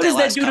trying to get What that does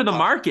that last do to cup the up.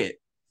 market?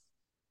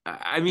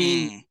 I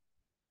mean,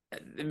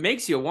 Mm. it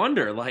makes you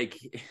wonder, like,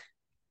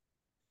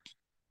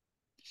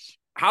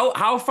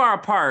 how far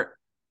apart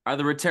are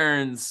the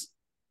returns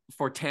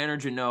for Tanner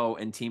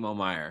Jeannot and Timo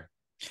Meyer?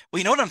 Well,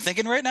 you know what I'm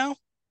thinking right now?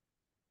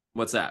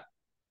 What's that?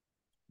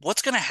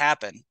 What's going to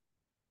happen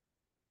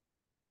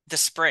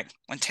this spring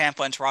when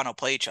Tampa and Toronto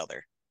play each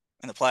other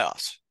in the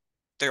playoffs?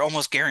 They're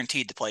almost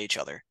guaranteed to play each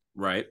other.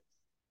 Right.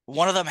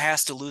 One of them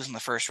has to lose in the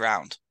first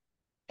round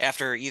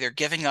after either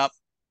giving up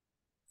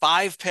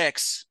 5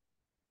 picks.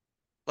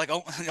 Like,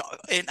 oh,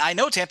 and I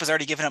know Tampa's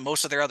already given up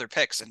most of their other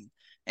picks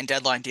and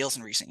deadline deals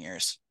in recent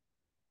years.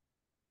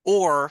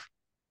 Or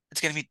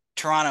it's going to be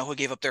Toronto who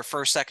gave up their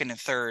first, second, and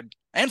third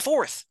and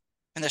fourth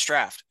in this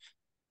draft.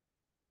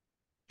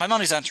 My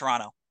money's on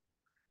Toronto.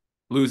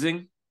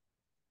 Losing?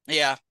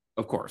 Yeah,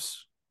 Of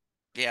course.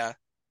 yeah.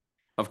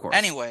 Of course.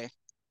 Anyway, Should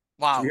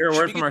we wow. hear a Should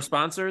word we from get? our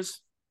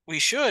sponsors? We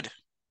should.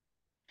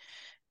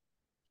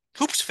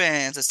 Hoops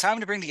fans, it's time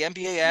to bring the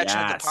NBA action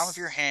to the palm of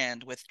your Yes.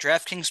 hand with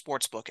DraftKings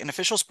Sportsbook, an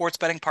official sports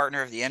betting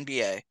partner of the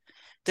NBA.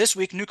 This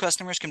week, new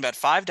customers can bet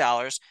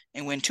 $5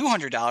 and win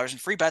 $200 in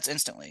free bets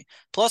instantly.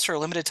 Plus, for a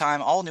limited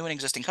time, all new and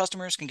existing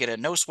customers can get a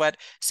no-sweat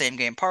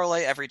same-game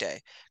parlay every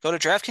day. Go to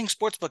DraftKings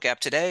Sportsbook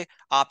app today,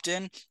 opt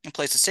in, and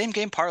place the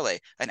same-game parlay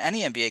on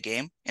any NBA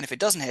game, and if it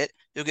doesn't hit,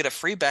 you'll get a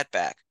free bet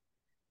back.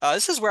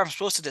 This is where I'm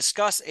supposed to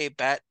discuss a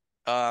bet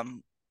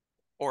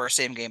or a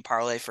same game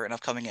parlay for an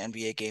upcoming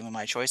NBA game of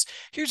my choice.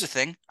 Here's the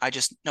thing. I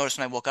just noticed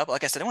when I woke up,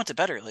 like I said, I went to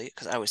bed early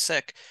because I was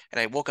sick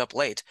and I woke up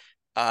late.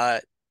 Uh,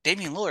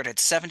 Damian Lillard had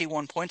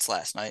 71 points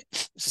last night.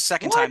 It's the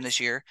second What? time this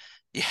year.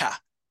 Yeah.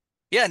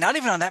 Yeah, not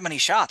even on that many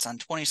shots, on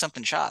 20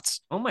 something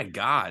shots. Oh my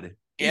God.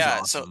 He's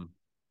Yeah, so awesome.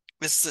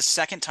 this is the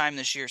second time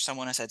this year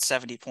someone has had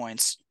 70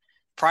 points.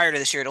 Prior to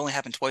this year, it only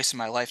happened twice in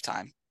my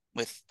lifetime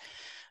with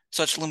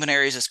such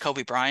luminaries as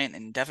Kobe Bryant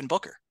and Devin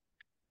Booker.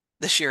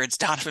 This year it's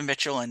Donovan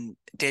Mitchell and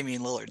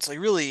Damian Lillard. So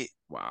really,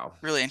 Wow.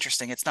 really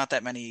interesting. It's not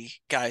that many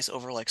guys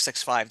over like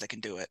 6'5" that can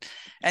do it.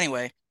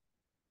 Anyway,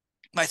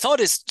 my thought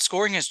is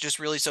scoring is just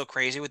really so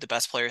crazy with the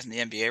best players in the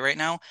NBA right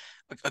now.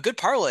 A good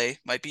parlay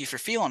might be if you're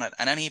feeling it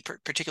on any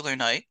particular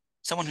night,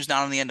 someone who's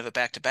not on the end of a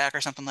back to back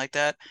or something like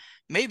that.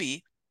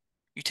 Maybe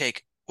you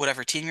take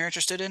whatever team you're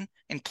interested in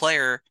and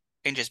player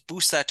and just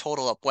boost that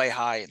total up way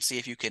high and see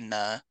if you can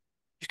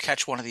you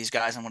catch one of these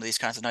guys on one of these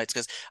kinds of nights.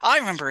 Because I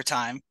remember a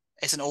time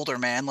as an older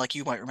man, like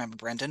you might remember,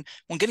 Brendan,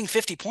 when getting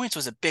 50 points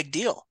was a big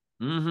deal.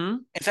 Mm-hmm.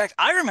 In fact,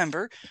 I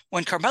remember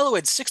when Carmelo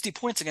had 60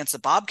 points against the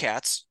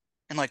Bobcats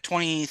in like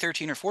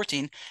 2013 or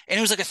 14, and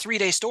it was like a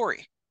 3-day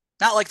story.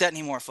 Not like that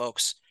anymore,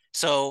 folks.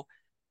 So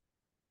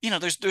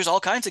there's all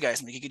kinds of guys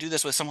in the league. You could do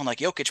this with someone like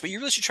Jokic, but you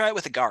really should try it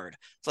with a guard.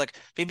 It's like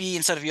maybe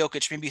instead of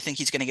Jokic, maybe you think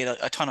he's going to get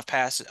a ton of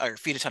passes or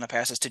feed a ton of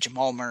passes to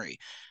Jamal Murray.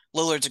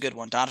 Lillard's a good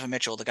one. Donovan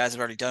Mitchell, the guys have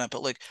already done it,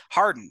 but like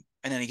Harden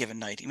in any given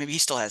night, maybe he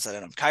still has that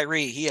in him.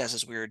 Kyrie, he has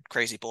his weird,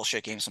 crazy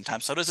bullshit game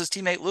sometimes. So does his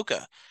teammate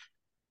Luka.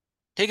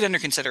 Take it under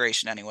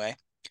consideration anyway.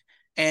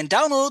 And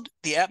download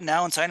the app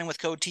now and sign in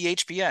with code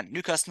THPN.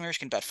 New customers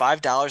can bet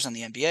 $5 on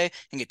the NBA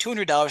and get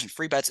 $200 in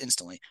free bets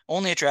instantly.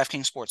 Only at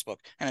DraftKings Sportsbook,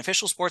 an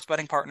official sports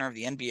betting partner of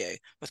the NBA,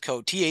 with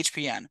code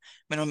THPN.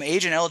 Minimum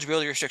age and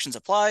eligibility restrictions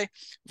apply.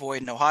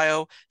 Void in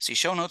Ohio. See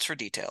show notes for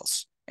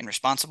details. And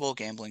responsible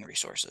gambling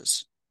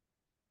resources.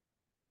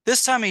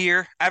 This time of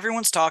year,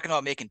 everyone's talking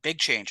about making big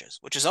changes,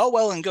 which is all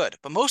well and good,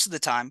 but most of the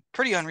time,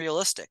 pretty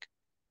unrealistic.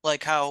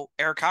 Like how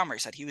Eric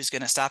Comrie said he was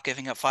going to stop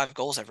giving up 5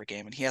 goals every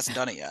game, and he hasn't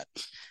done it yet.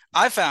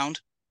 I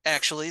found,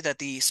 actually, that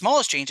the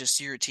smallest changes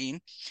to your routine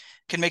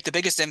can make the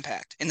biggest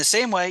impact. In the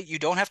same way, you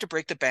don't have to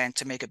break the bank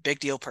to make a big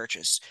deal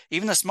purchase.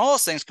 Even the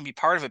smallest things can be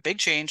part of a big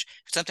change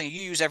for something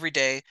you use every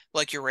day,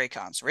 like your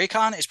Raycons.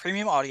 Raycon is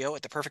premium audio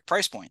at the perfect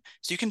price point,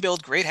 so you can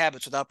build great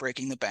habits without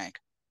breaking the bank.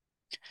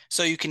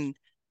 So you can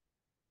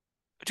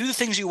do the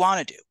things you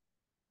want to do.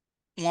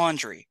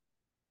 Laundry,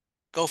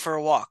 go for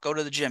a walk, go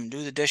to the gym,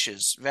 do the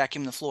dishes,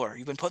 vacuum the floor.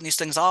 You've been putting these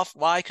things off.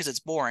 Why? Because it's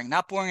boring.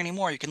 Not boring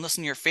anymore. You can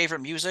listen to your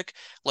favorite music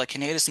like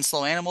Canadus and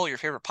Slow Animal, your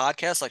favorite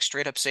podcast like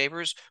Straight Up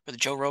Sabers or the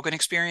Joe Rogan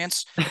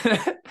Experience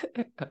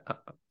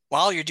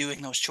while you're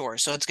doing those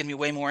chores. So it's going to be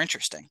way more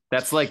interesting.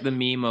 That's like the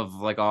meme of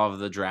like all of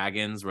the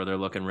dragons where they're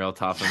looking real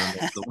tough and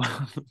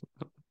then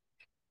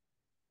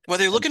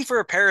Whether you're looking for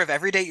a pair of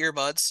everyday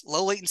earbuds,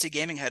 low latency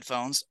gaming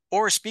headphones,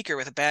 or a speaker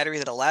with a battery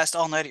that'll last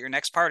all night at your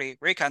next party,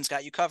 Raycon's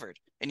got you covered.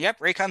 And yep,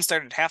 Raycon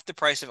started at half the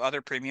price of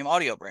other premium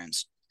audio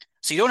brands.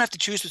 So you don't have to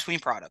choose between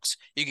products.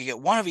 You can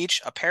get one of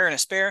each, a pair and a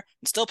spare,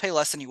 and still pay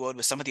less than you would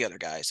with some of the other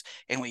guys.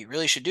 And what you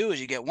really should do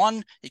is you get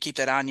one, you keep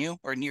that on you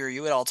or near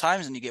you at all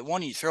times, and you get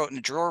one, you throw it in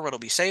a drawer where it'll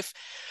be safe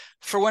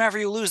for whenever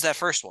you lose that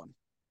first one,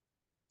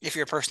 if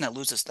you're a person that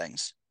loses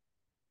things.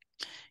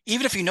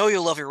 Even if you know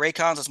you'll love your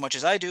Raycons as much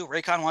as I do,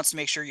 Raycon wants to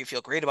make sure you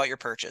feel great about your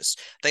purchase.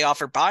 They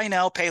offer buy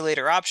now, pay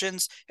later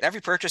options, and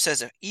every purchase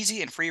has an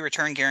easy and free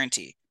return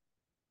guarantee.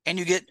 And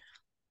you get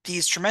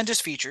these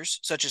tremendous features,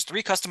 such as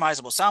 3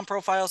 customizable sound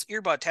profiles,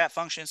 earbud tap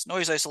functions,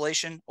 noise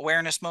isolation,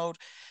 awareness mode,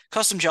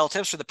 custom gel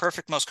tips for the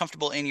perfect, most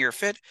comfortable in-ear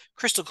fit,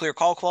 crystal clear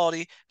call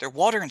quality, they're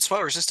water and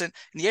sweat resistant,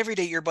 and the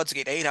everyday earbuds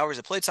get 8 hours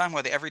of playtime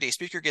while the everyday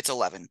speaker gets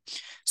 11.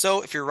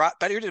 So if you're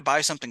better to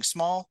buy something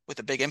small with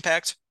a big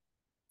impact,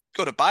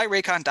 go to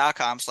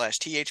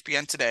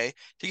buyraycon.com/THPN today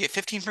to get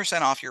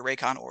 15% off your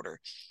Raycon order.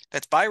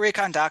 That's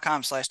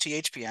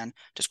buyraycon.com/THPN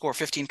to score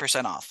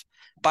 15% off.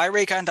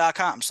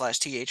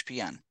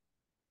 Buyraycon.com/THPN.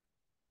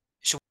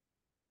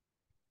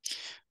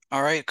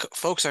 All right,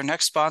 folks, our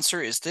next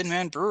sponsor is Thin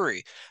Man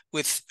Brewery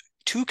with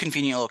 2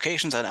 convenient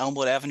locations on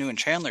Elmwood Avenue and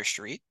Chandler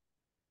Street.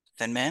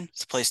 Thin Man,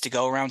 it's a place to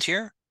go around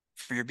here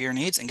for your beer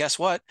needs. And guess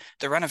what?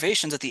 The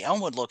renovations at the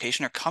Elmwood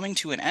location are coming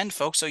to an end,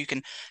 folks, so you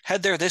can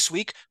head there this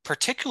week,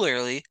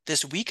 particularly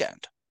this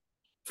weekend.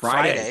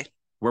 Friday.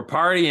 We're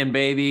partying,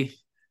 baby.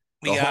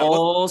 The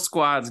whole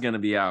squad's going to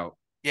be out.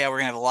 Yeah, we're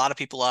going to have a lot of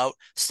people out.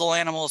 Slow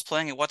Animal is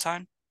playing at what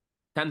time?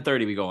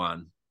 10:30 we go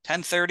on.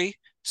 10:30.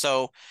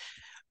 So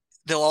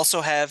they'll also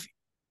have,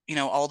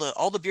 all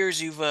the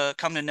beers you've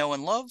come to know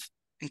and love,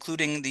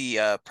 including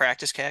the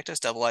Practice Cactus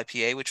Double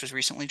IPA, which was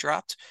recently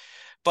dropped.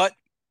 But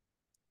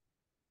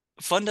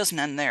fun doesn't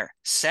end there.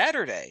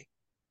 Saturday,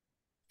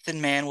 Thin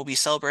Man will be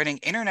celebrating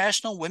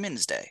International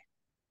Women's Day.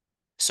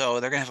 So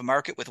they're going to have a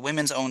market with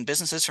women's owned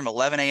businesses from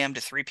 11 a.m.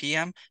 to 3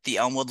 p.m., the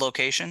Elmwood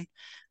location.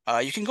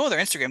 You can go to their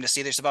Instagram to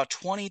see there's about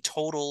 20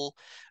 total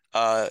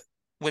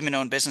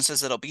women-owned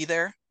businesses that'll be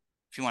there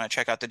if you want to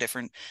check out the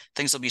different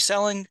things they'll be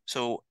selling.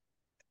 So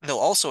they'll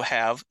also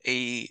have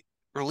a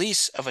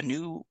release of a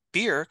new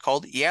beer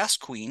called Yas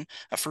Queen,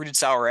 a fruited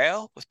sour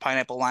ale with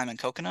pineapple, lime, and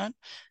coconut.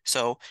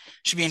 So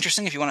should be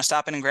interesting if you want to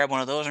stop in and grab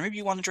one of those, or maybe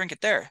you want to drink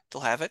it there.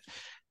 They'll have it.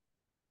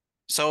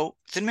 So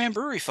Thin Man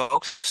Brewery,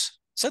 folks,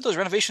 said those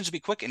renovations would be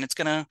quick, and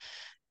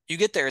you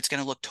get there, it's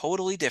gonna look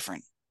totally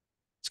different.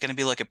 It's gonna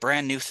be like a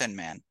brand new Thin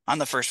Man on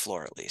the first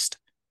floor at least.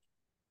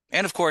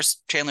 And of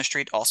course, Chandler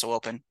Street also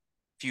open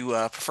if you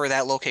prefer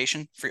that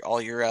location for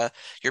all your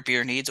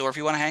beer needs, or if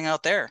you want to hang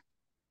out there.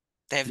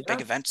 They have a big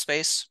Yeah. event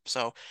space,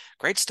 so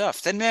great stuff.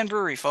 Thin Man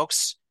Brewery,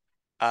 folks,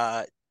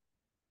 uh,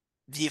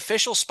 the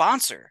official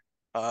sponsor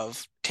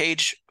of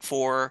Tage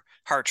for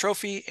Hart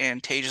Trophy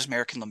and Tage's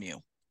American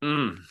Lemieux.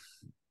 Mm.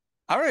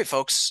 All right,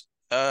 folks,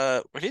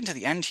 we're getting to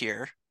the end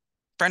here.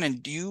 Brendan,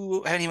 do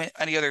you have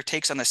any other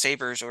takes on the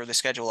Sabres or the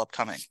schedule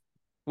upcoming?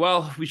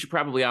 Well, we should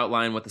probably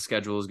outline what the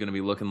schedule is going to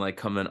be looking like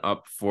coming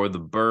up for the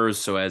Burrs.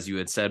 So, as you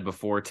had said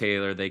before,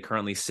 Taylor, they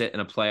currently sit in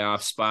a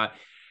playoff spot.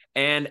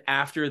 And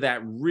after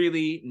that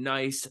really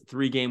nice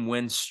 3-game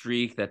win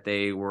streak that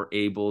they were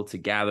able to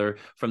gather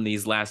from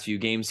these last few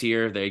games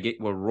here, they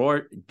get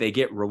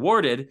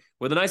rewarded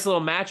with a nice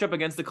little matchup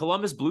against the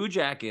Columbus Blue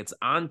Jackets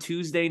on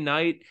Tuesday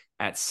night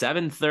at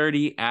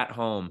 7:30 at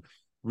home.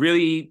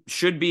 Really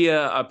should be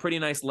a pretty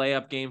nice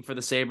layup game for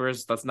the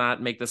Sabres. Let's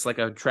not make this like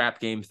a trap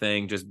game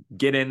thing. Just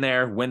get in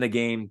there, win the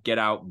game, get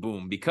out,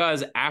 boom.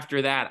 Because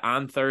after that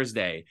on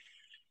Thursday,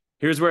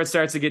 here's where it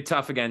starts to get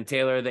tough again,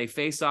 Taylor. They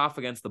face off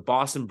against the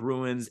Boston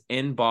Bruins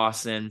in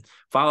Boston.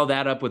 Follow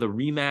that up with a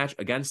rematch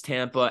against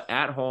Tampa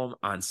at home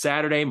on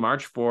Saturday,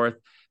 March 4th.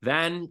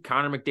 Then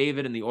Connor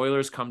McDavid and the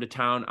Oilers come to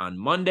town on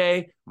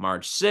Monday,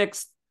 March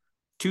 6th.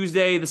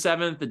 Tuesday, the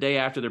 7th, the day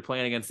after they're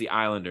playing against the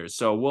Islanders.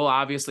 So we'll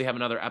obviously have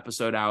another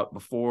episode out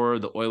before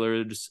the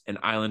Oilers and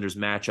Islanders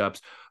matchups.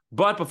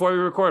 But before we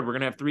record, we're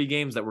going to have 3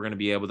 games that we're going to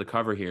be able to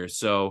cover here.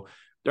 So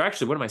they're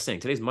actually, what am I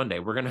saying? Today's Monday.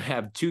 We're going to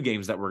have 2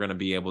 games that we're going to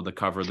be able to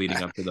cover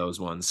leading up to those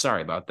ones.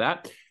 Sorry about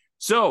that.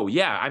 So,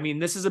 yeah, I mean,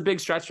 this is a big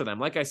stretch for them.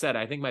 Like I said,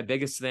 I think my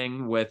biggest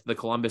thing with the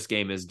Columbus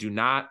game is do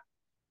not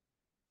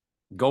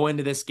go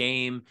into this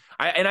game.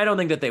 I don't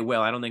think that they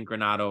will. I don't think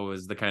Granato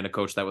is the kind of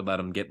coach that would let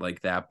them get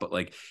like that. But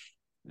like,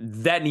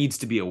 that needs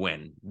to be a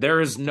win. There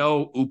is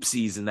no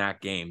oopsies in that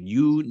game.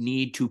 You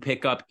need to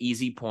pick up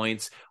easy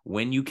points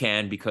when you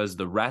can, because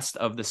the rest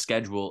of the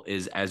schedule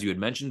is, as you had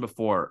mentioned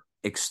before,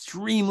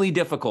 extremely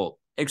difficult.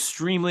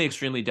 Extremely,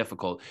 extremely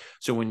difficult.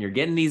 So when you're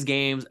getting these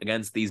games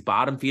against these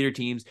bottom feeder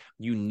teams,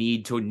 you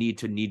need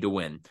to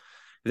win.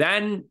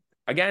 Then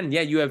again,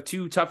 yeah, you have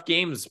 2 tough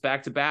games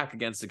back to back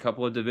against a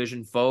couple of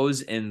division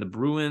foes in the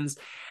Bruins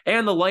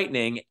and the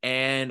Lightning.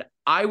 And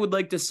I would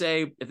like to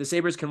say if the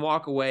Sabres can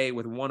walk away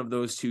with one of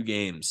those 2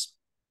 games,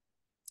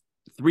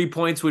 3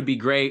 points would be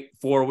great.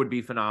 4 would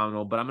be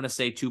phenomenal, but I'm going to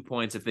say 2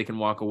 points if they can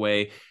walk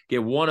away,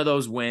 get one of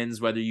those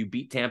wins, whether you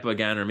beat Tampa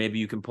again, or maybe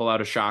you can pull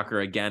out a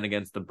shocker again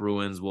against the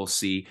Bruins. We'll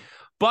see,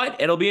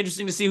 but it'll be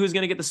interesting to see who's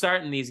going to get the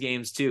start in these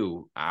games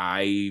too.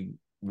 I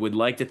would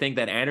like to think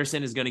that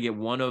Anderson is going to get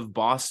one of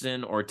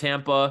Boston or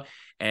Tampa,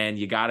 and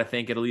you got to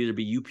think it'll either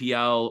be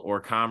UPL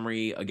or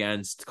Comrie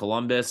against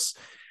Columbus.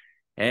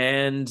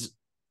 And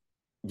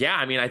yeah,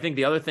 I mean, I think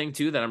the other thing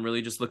too that I'm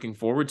really just looking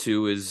forward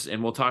to is,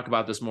 and we'll talk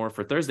about this more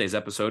for Thursday's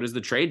episode, is the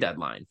trade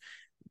deadline.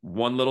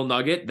 One little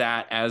nugget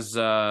that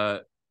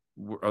that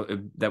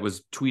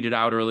was tweeted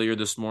out earlier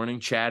this morning,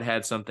 Chad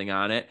had something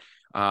on it.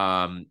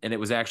 And it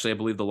was actually, I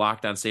believe, the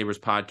Locked On Sabres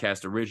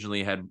podcast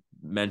originally had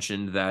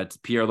mentioned that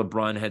Pierre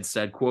LeBrun had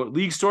said, quote,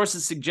 league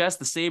sources suggest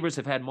the Sabres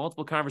have had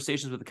multiple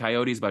conversations with the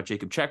Coyotes about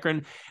Jacob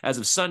Chekrin. As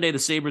of Sunday, the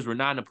Sabres were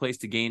not in a place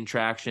to gain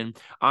traction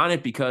on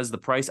it because the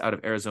price out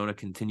of Arizona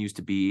continues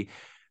to be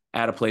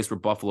at a place where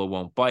Buffalo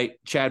won't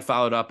bite. Chad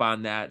followed up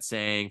on that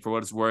saying, for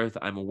what it's worth,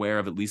 I'm aware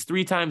of at least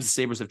 3 times the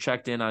Sabres have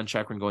checked in on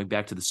Chekrin going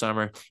back to the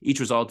summer. Each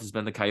result has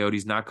been the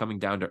Coyotes not coming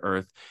down to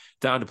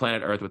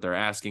planet Earth with their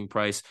asking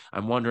price.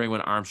 I'm wondering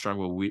when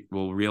Armstrong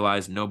will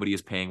realize nobody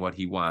is paying what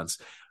he wants.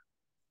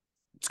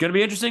 It's going to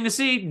be interesting to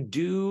see.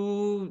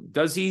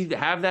 Does he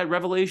have that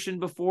revelation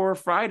before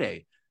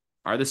Friday?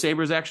 Are the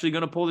Sabres actually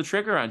going to pull the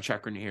trigger on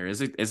Chekrin here?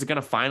 Is it going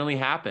to finally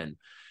happen?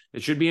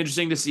 It should be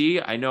interesting to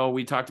see. I know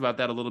we talked about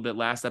that a little bit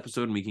last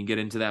episode, and we can get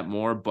into that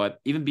more. But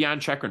even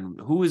beyond Chekrin,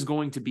 who is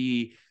going to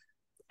be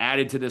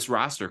added to this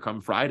roster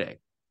come Friday?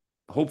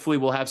 Hopefully,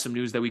 we'll have some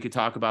news that we could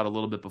talk about a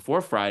little bit before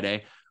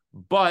Friday.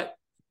 But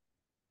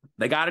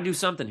they got to do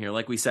something here.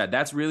 Like we said,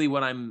 that's really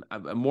what I'm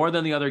more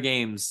than the other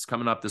games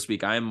coming up this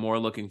week. I am more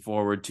looking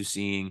forward to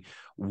seeing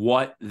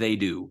what they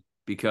do,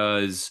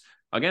 because,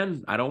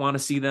 again, I don't want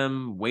to see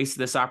them waste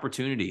this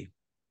opportunity.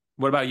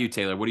 What about you,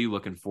 Taylor? What are you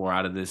looking for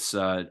out of this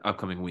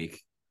upcoming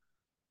week?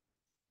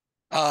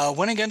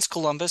 Win against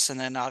Columbus, and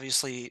then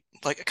obviously,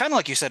 kind of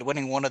like you said,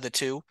 winning one of the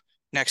 2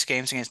 next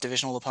games against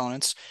divisional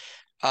opponents.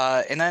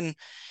 And then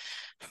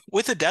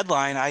with the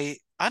deadline,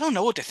 I don't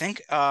know what to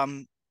think.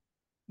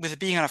 With it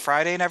being on a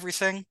Friday and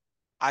everything,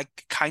 I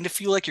kind of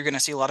feel like you're going to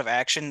see a lot of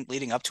action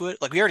leading up to it.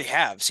 Like we already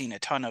have seen a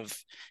ton of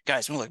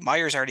guys. I mean, like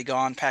Meyer's already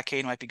gone. Pat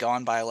Kane might be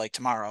gone by like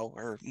tomorrow,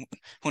 or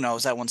who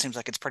knows? That one seems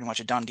like it's pretty much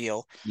a done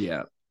deal.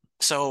 Yeah.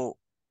 So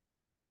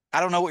I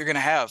don't know what you're going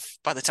to have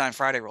by the time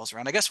Friday rolls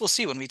around. I guess we'll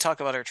see when we talk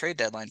about our trade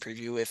deadline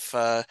preview if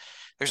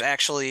there's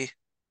actually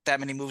that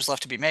many moves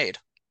left to be made.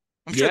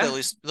 I'm sure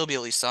Yeah, there'll be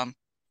at least some.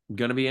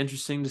 gonna be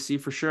interesting to see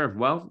for sure.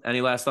 Well,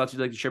 any last thoughts you'd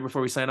like to share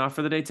before we sign off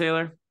for the day,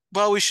 Taylor?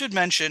 Well, we should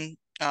mention,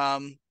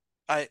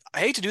 I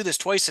hate to do this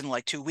twice in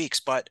like 2 weeks,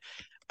 but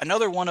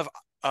another one of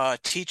a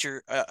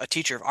teacher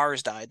of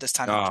ours died. This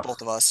time it was Oh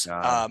both of us.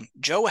 God.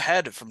 Joe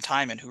Head from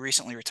Timon, who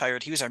recently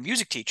retired. He was our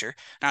music teacher.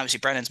 And obviously,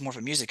 Brennan's more of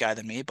a music guy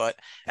than me, but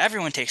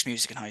everyone takes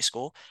music in high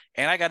school.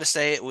 And I got to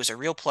say, it was a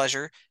real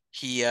pleasure.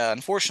 He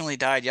unfortunately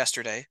died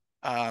yesterday.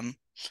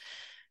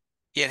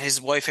 Yet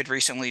his wife had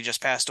recently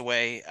just passed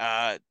away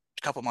a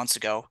couple months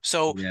ago.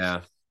 So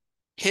Yeah.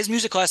 his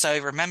music class, I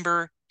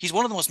remember, he's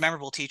one of the most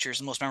memorable teachers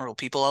and most memorable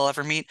people I'll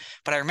ever meet.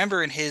 But I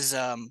remember in his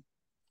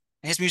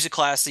music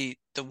class,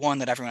 the one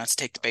that everyone has to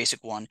take, the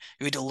basic one,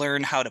 you had to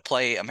learn how to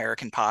play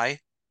American Pie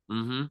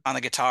Mm-hmm. on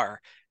the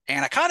guitar,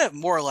 and I kind of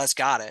more or less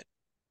got it.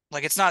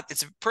 Like it's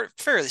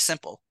fairly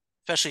simple,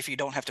 especially if you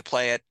don't have to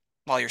play it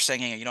while you're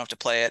singing, and you don't have to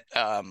play it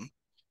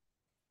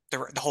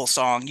the whole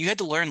song. You had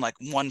to learn like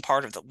one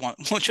part of the one,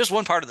 just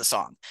one part of the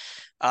song.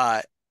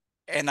 Uh,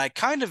 and I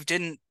kind of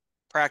didn't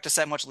practice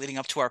that much leading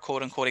up to our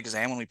quote unquote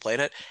exam when we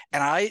played it,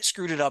 and I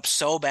screwed it up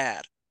so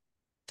bad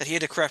that he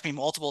had to correct me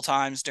multiple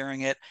times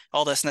during it.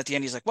 All this, and at the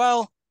end, he's like,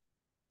 "Well,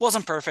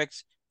 wasn't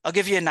perfect. I'll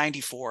give you a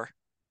 94."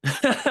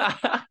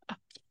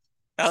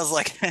 I was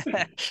like,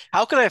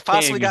 "How could I have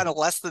possibly King. gotten a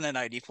less than a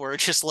 94?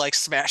 Just like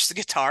smash the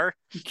guitar."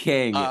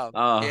 King.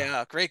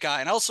 Yeah, great guy.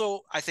 And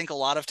also, I think a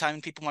lot of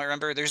time people might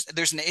remember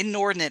there's an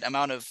inordinate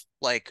amount of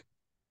like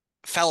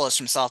fellas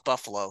from South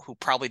Buffalo who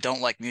probably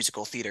don't like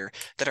musical theater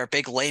that are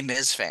big Les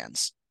Mis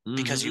fans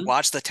because you Mm-hmm.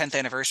 watch the 10th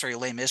anniversary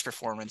Les Mis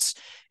performance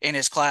in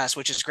his class,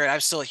 which is great. I'm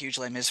still a huge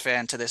Les Mis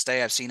fan to this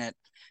day. I've seen it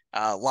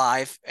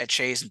live at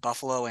Shays in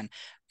Buffalo, and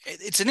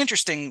it's an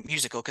interesting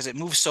musical because it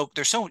moves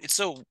it's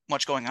so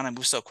much going on and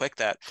moves so quick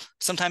that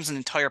sometimes an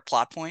entire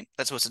plot point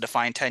that's supposed to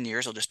define 10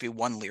 years will just be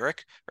one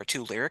lyric or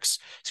two lyrics.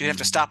 So you have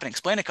to Mm-hmm. stop and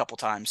explain a couple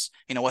times,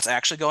 what's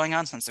actually going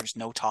on since there's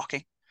no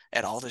talking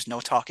at all. There's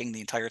no talking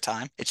the entire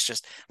time. It's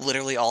just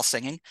literally all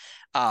singing.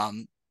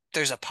 Um,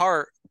 there's a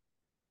part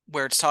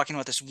where it's talking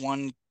about this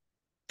one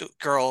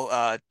girl,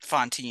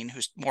 Fontaine,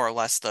 who's more or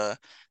less the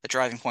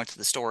driving point of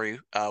the story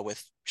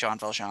with Jean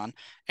Valjean,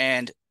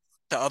 and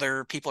the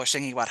other people are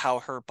singing about how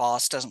her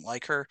boss doesn't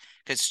like her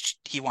because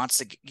he wants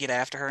to get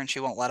after her and she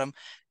won't let him,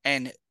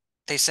 and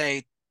they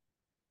say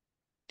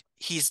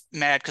he's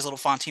mad because little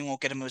Fontaine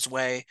won't get him his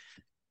way.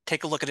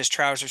 Take a look at his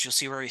trousers, you'll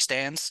see where he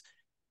stands.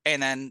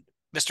 And then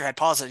Mr. Head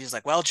pauses. He's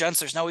like, "Well, gents,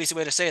 there's no easy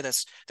way to say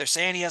this. They're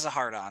saying he has a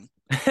heart on."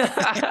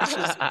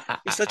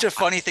 It's such a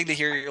funny thing to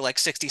hear your like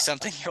 60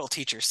 something year old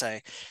teacher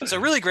say. So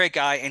really great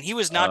guy. And he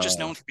was not just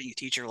uh, known for being a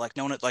teacher, like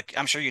known it like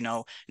I'm sure you know,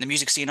 in the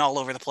music scene all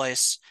over the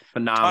place.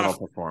 Ton Phenomenal of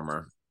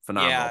performer.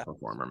 Phenomenal yeah.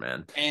 performer,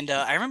 man. And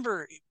I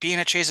remember being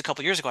at Chase a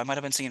couple years ago. I might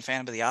have been seeing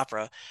Phantom of the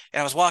Opera, and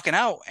I was walking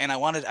out, and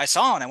I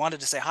saw him, and I wanted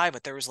to say hi,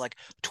 but there was like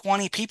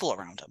 20 people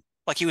around him,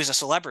 like he was a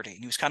celebrity, and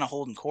he was kind of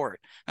holding court.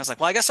 And I was like,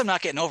 well, I guess I'm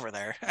not getting over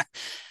there.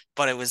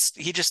 But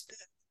he just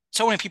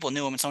so many people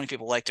knew him, and so many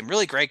people liked him.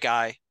 Really great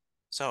guy.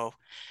 So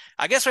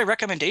I guess my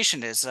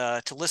recommendation is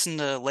to listen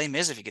to Les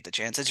Mis if you get the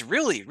chance. It's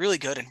really, really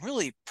good and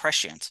really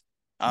prescient.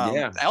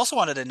 Yeah. I also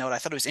wanted to note, I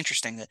thought it was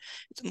interesting that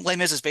Les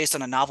Mis is based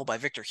on a novel by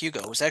Victor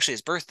Hugo. It was actually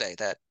his birthday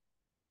that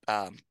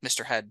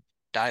Mr. Head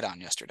died on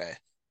yesterday.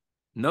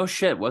 No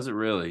shit, was it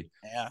really?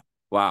 Yeah.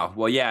 Wow.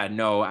 Well, yeah,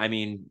 no, I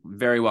mean,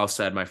 very well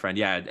said, my friend.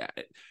 Yeah.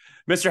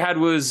 Mr. Head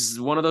was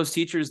one of those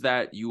teachers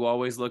that you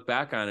always look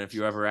back on. If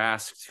you ever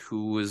asked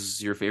who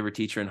was your favorite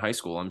teacher in high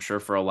school, I'm sure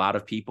for a lot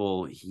of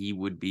people, he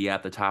would be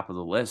at the top of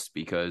the list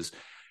because,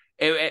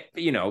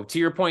 to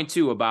your point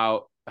too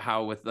about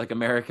how with like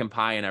American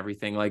Pie and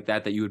everything like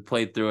that, that you had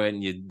played through it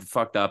and you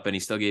fucked up and he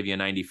still gave you a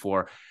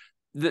 94.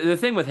 The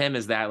thing with him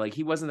is that like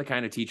he wasn't the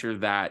kind of teacher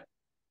that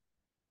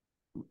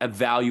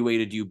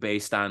evaluated you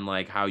based on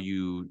like how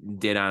you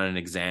did on an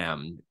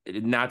exam.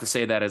 Not to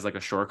say that as like a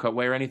shortcut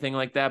way or anything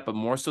like that, but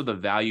more so the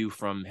value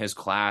from his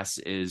class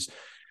is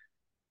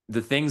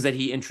the things that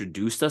he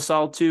introduced us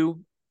all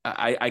to.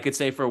 I could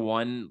say for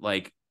one,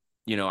 like,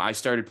 I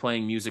started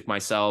playing music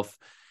myself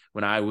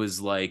when I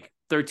was like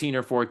 13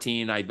 or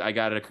 14. I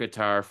got a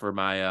guitar for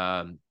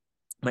my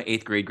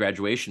eighth grade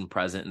graduation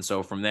present. And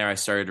so from there, I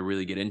started to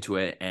really get into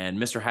it. And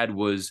Mr. Head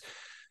was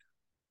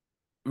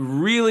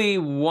really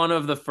one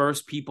of the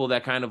first people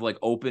that kind of like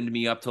opened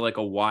me up to like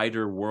a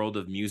wider world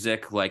of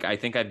music. Like I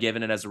think I've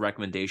given it as a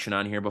recommendation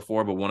on here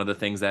before, but one of the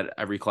things that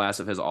every class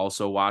of his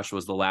also watched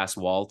was The Last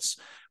Waltz,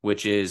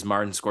 which is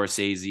Martin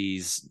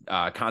Scorsese's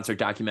concert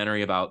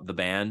documentary about the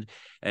band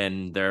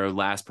and their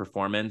last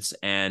performance.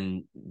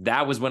 And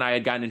that was when I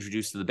had gotten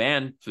introduced to the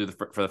band for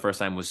the first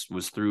time was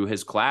through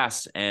his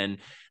class. And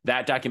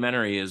that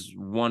documentary is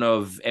one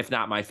of, if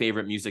not my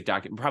favorite music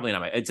probably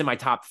not it's in my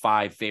top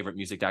 5 favorite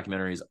music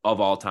documentaries of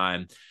all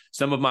time.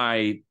 Some of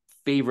my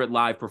favorite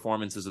live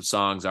performances of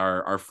songs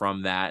are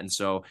from that. And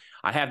so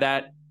I have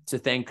that to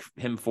thank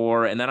him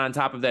for. And then on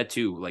top of that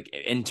too, like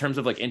in terms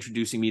of like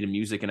introducing me to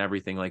music and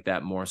everything like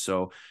that more.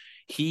 So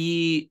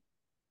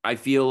I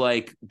feel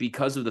like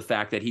because of the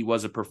fact that he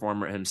was a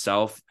performer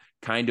himself,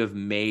 kind of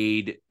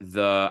made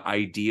the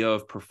idea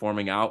of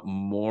performing out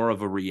more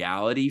of a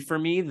reality for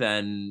me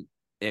than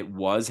it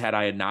was had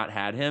I not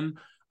had him.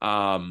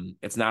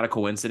 It's not a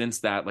coincidence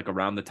that like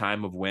around the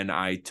time of when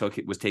I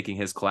was taking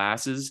his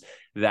classes,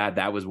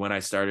 that was when I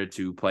started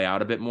to play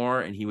out a bit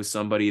more. And he was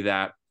somebody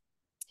that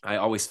I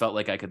always felt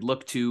like I could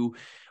look to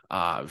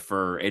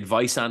for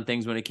advice on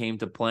things when it came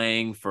to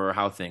playing, for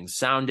how things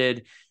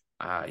sounded.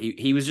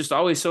 He was just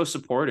always so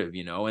supportive,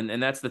 you know,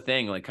 and that's the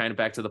thing, like kind of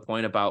back to the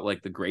point about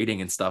like the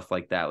grading and stuff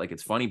like that. Like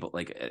it's funny, but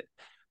like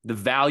the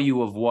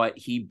value of what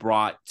he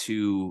brought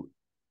to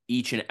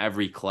each and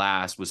every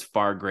class was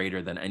far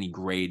greater than any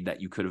grade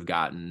that you could have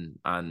gotten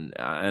on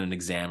an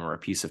exam or a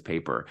piece of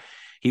paper.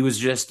 He was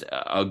just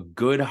a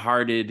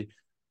good-hearted,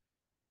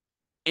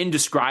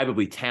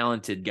 indescribably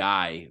talented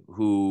guy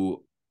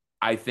who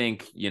I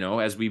think, you know,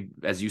 as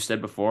you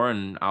said before,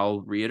 and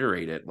I'll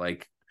reiterate it,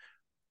 like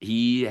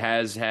he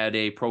has had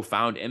a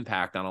profound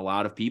impact on a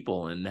lot of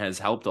people and has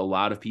helped a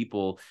lot of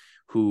people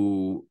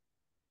who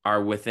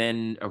are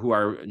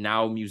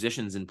now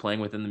musicians and playing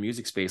within the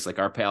music space. Like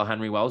our pal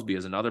Henry Wellesby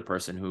is another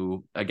person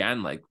who,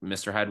 again, like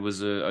Mr. Head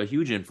was a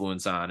huge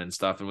influence on and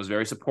stuff, and was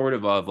very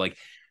supportive of, like,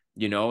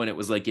 you know, and it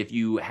was like, if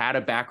you had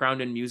a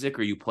background in music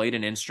or you played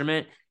an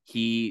instrument,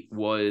 he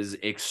was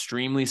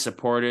extremely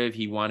supportive.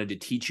 He wanted to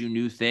teach you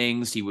new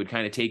things. He would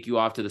kind of take you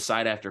off to the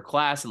side after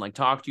class and like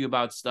talk to you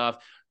about stuff.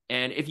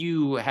 And if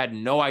you had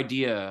no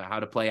idea how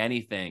to play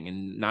anything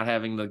and not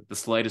having the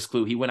slightest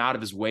clue, he went out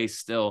of his way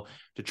still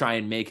to try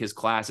and make his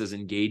classes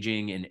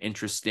engaging and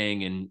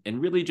interesting,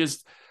 and really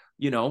just,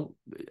 you know,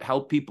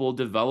 help people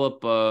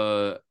develop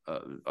a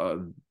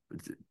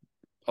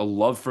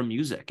love for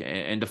music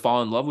and to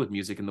fall in love with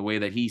music in the way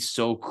that he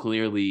so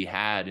clearly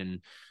had. And,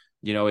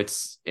 you know,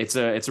 it's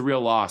a real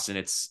loss, and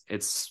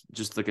it's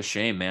just like a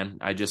shame, man.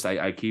 I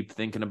keep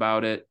thinking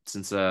about it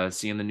since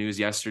seeing the news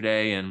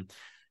yesterday, and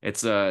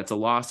it's a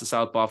loss to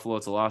South Buffalo.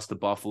 It's a loss to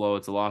Buffalo.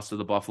 It's a loss to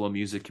the Buffalo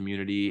music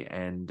community.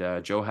 And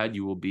Joe Head,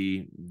 you will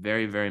be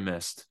very, very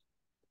missed.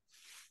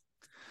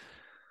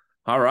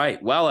 All right.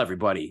 Well,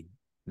 everybody,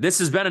 this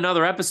has been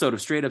another episode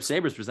of Straight Up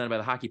Sabres presented by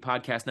the Hockey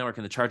Podcast Network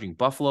and the Charging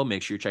Buffalo.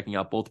 Make sure you're checking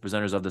out both the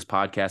presenters of this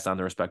podcast on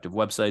their respective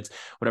websites.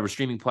 Whatever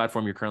streaming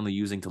platform you're currently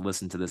using to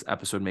listen to this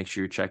episode, make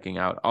sure you're checking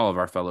out all of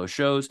our fellow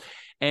shows.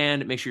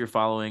 And make sure you're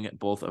following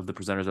both of the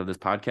presenters of this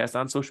podcast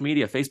on social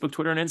media, Facebook,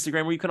 Twitter, and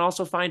Instagram, where you can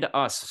also find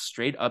us,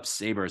 Straight Up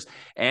Sabres.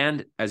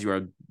 And as you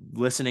are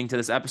listening to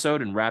this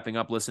episode and wrapping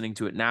up listening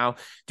to it now,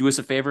 do us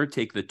a favor,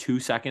 take the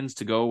 2 seconds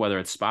to go, whether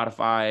it's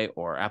Spotify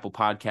or Apple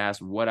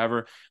Podcasts,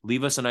 whatever,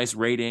 leave us a nice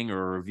rating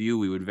or a review.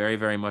 We would very,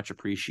 very much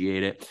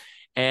appreciate it.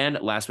 And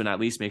last but not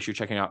least, make sure you're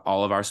checking out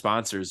all of our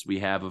sponsors. We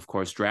have, of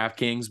course,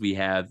 DraftKings, we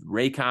have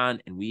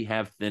Raycon, and we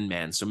have Thin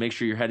Man. So make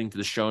sure you're heading to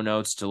the show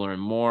notes to learn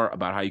more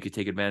about how you could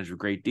take advantage of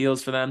great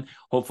deals for them.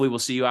 Hopefully we'll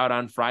see you out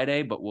on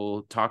Friday, but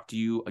we'll talk to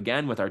you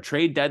again with our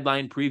trade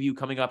deadline preview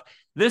coming up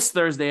this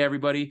Thursday,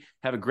 everybody.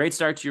 Have a great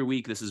start to your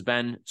week. This has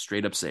been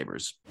Straight Up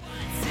Sabres.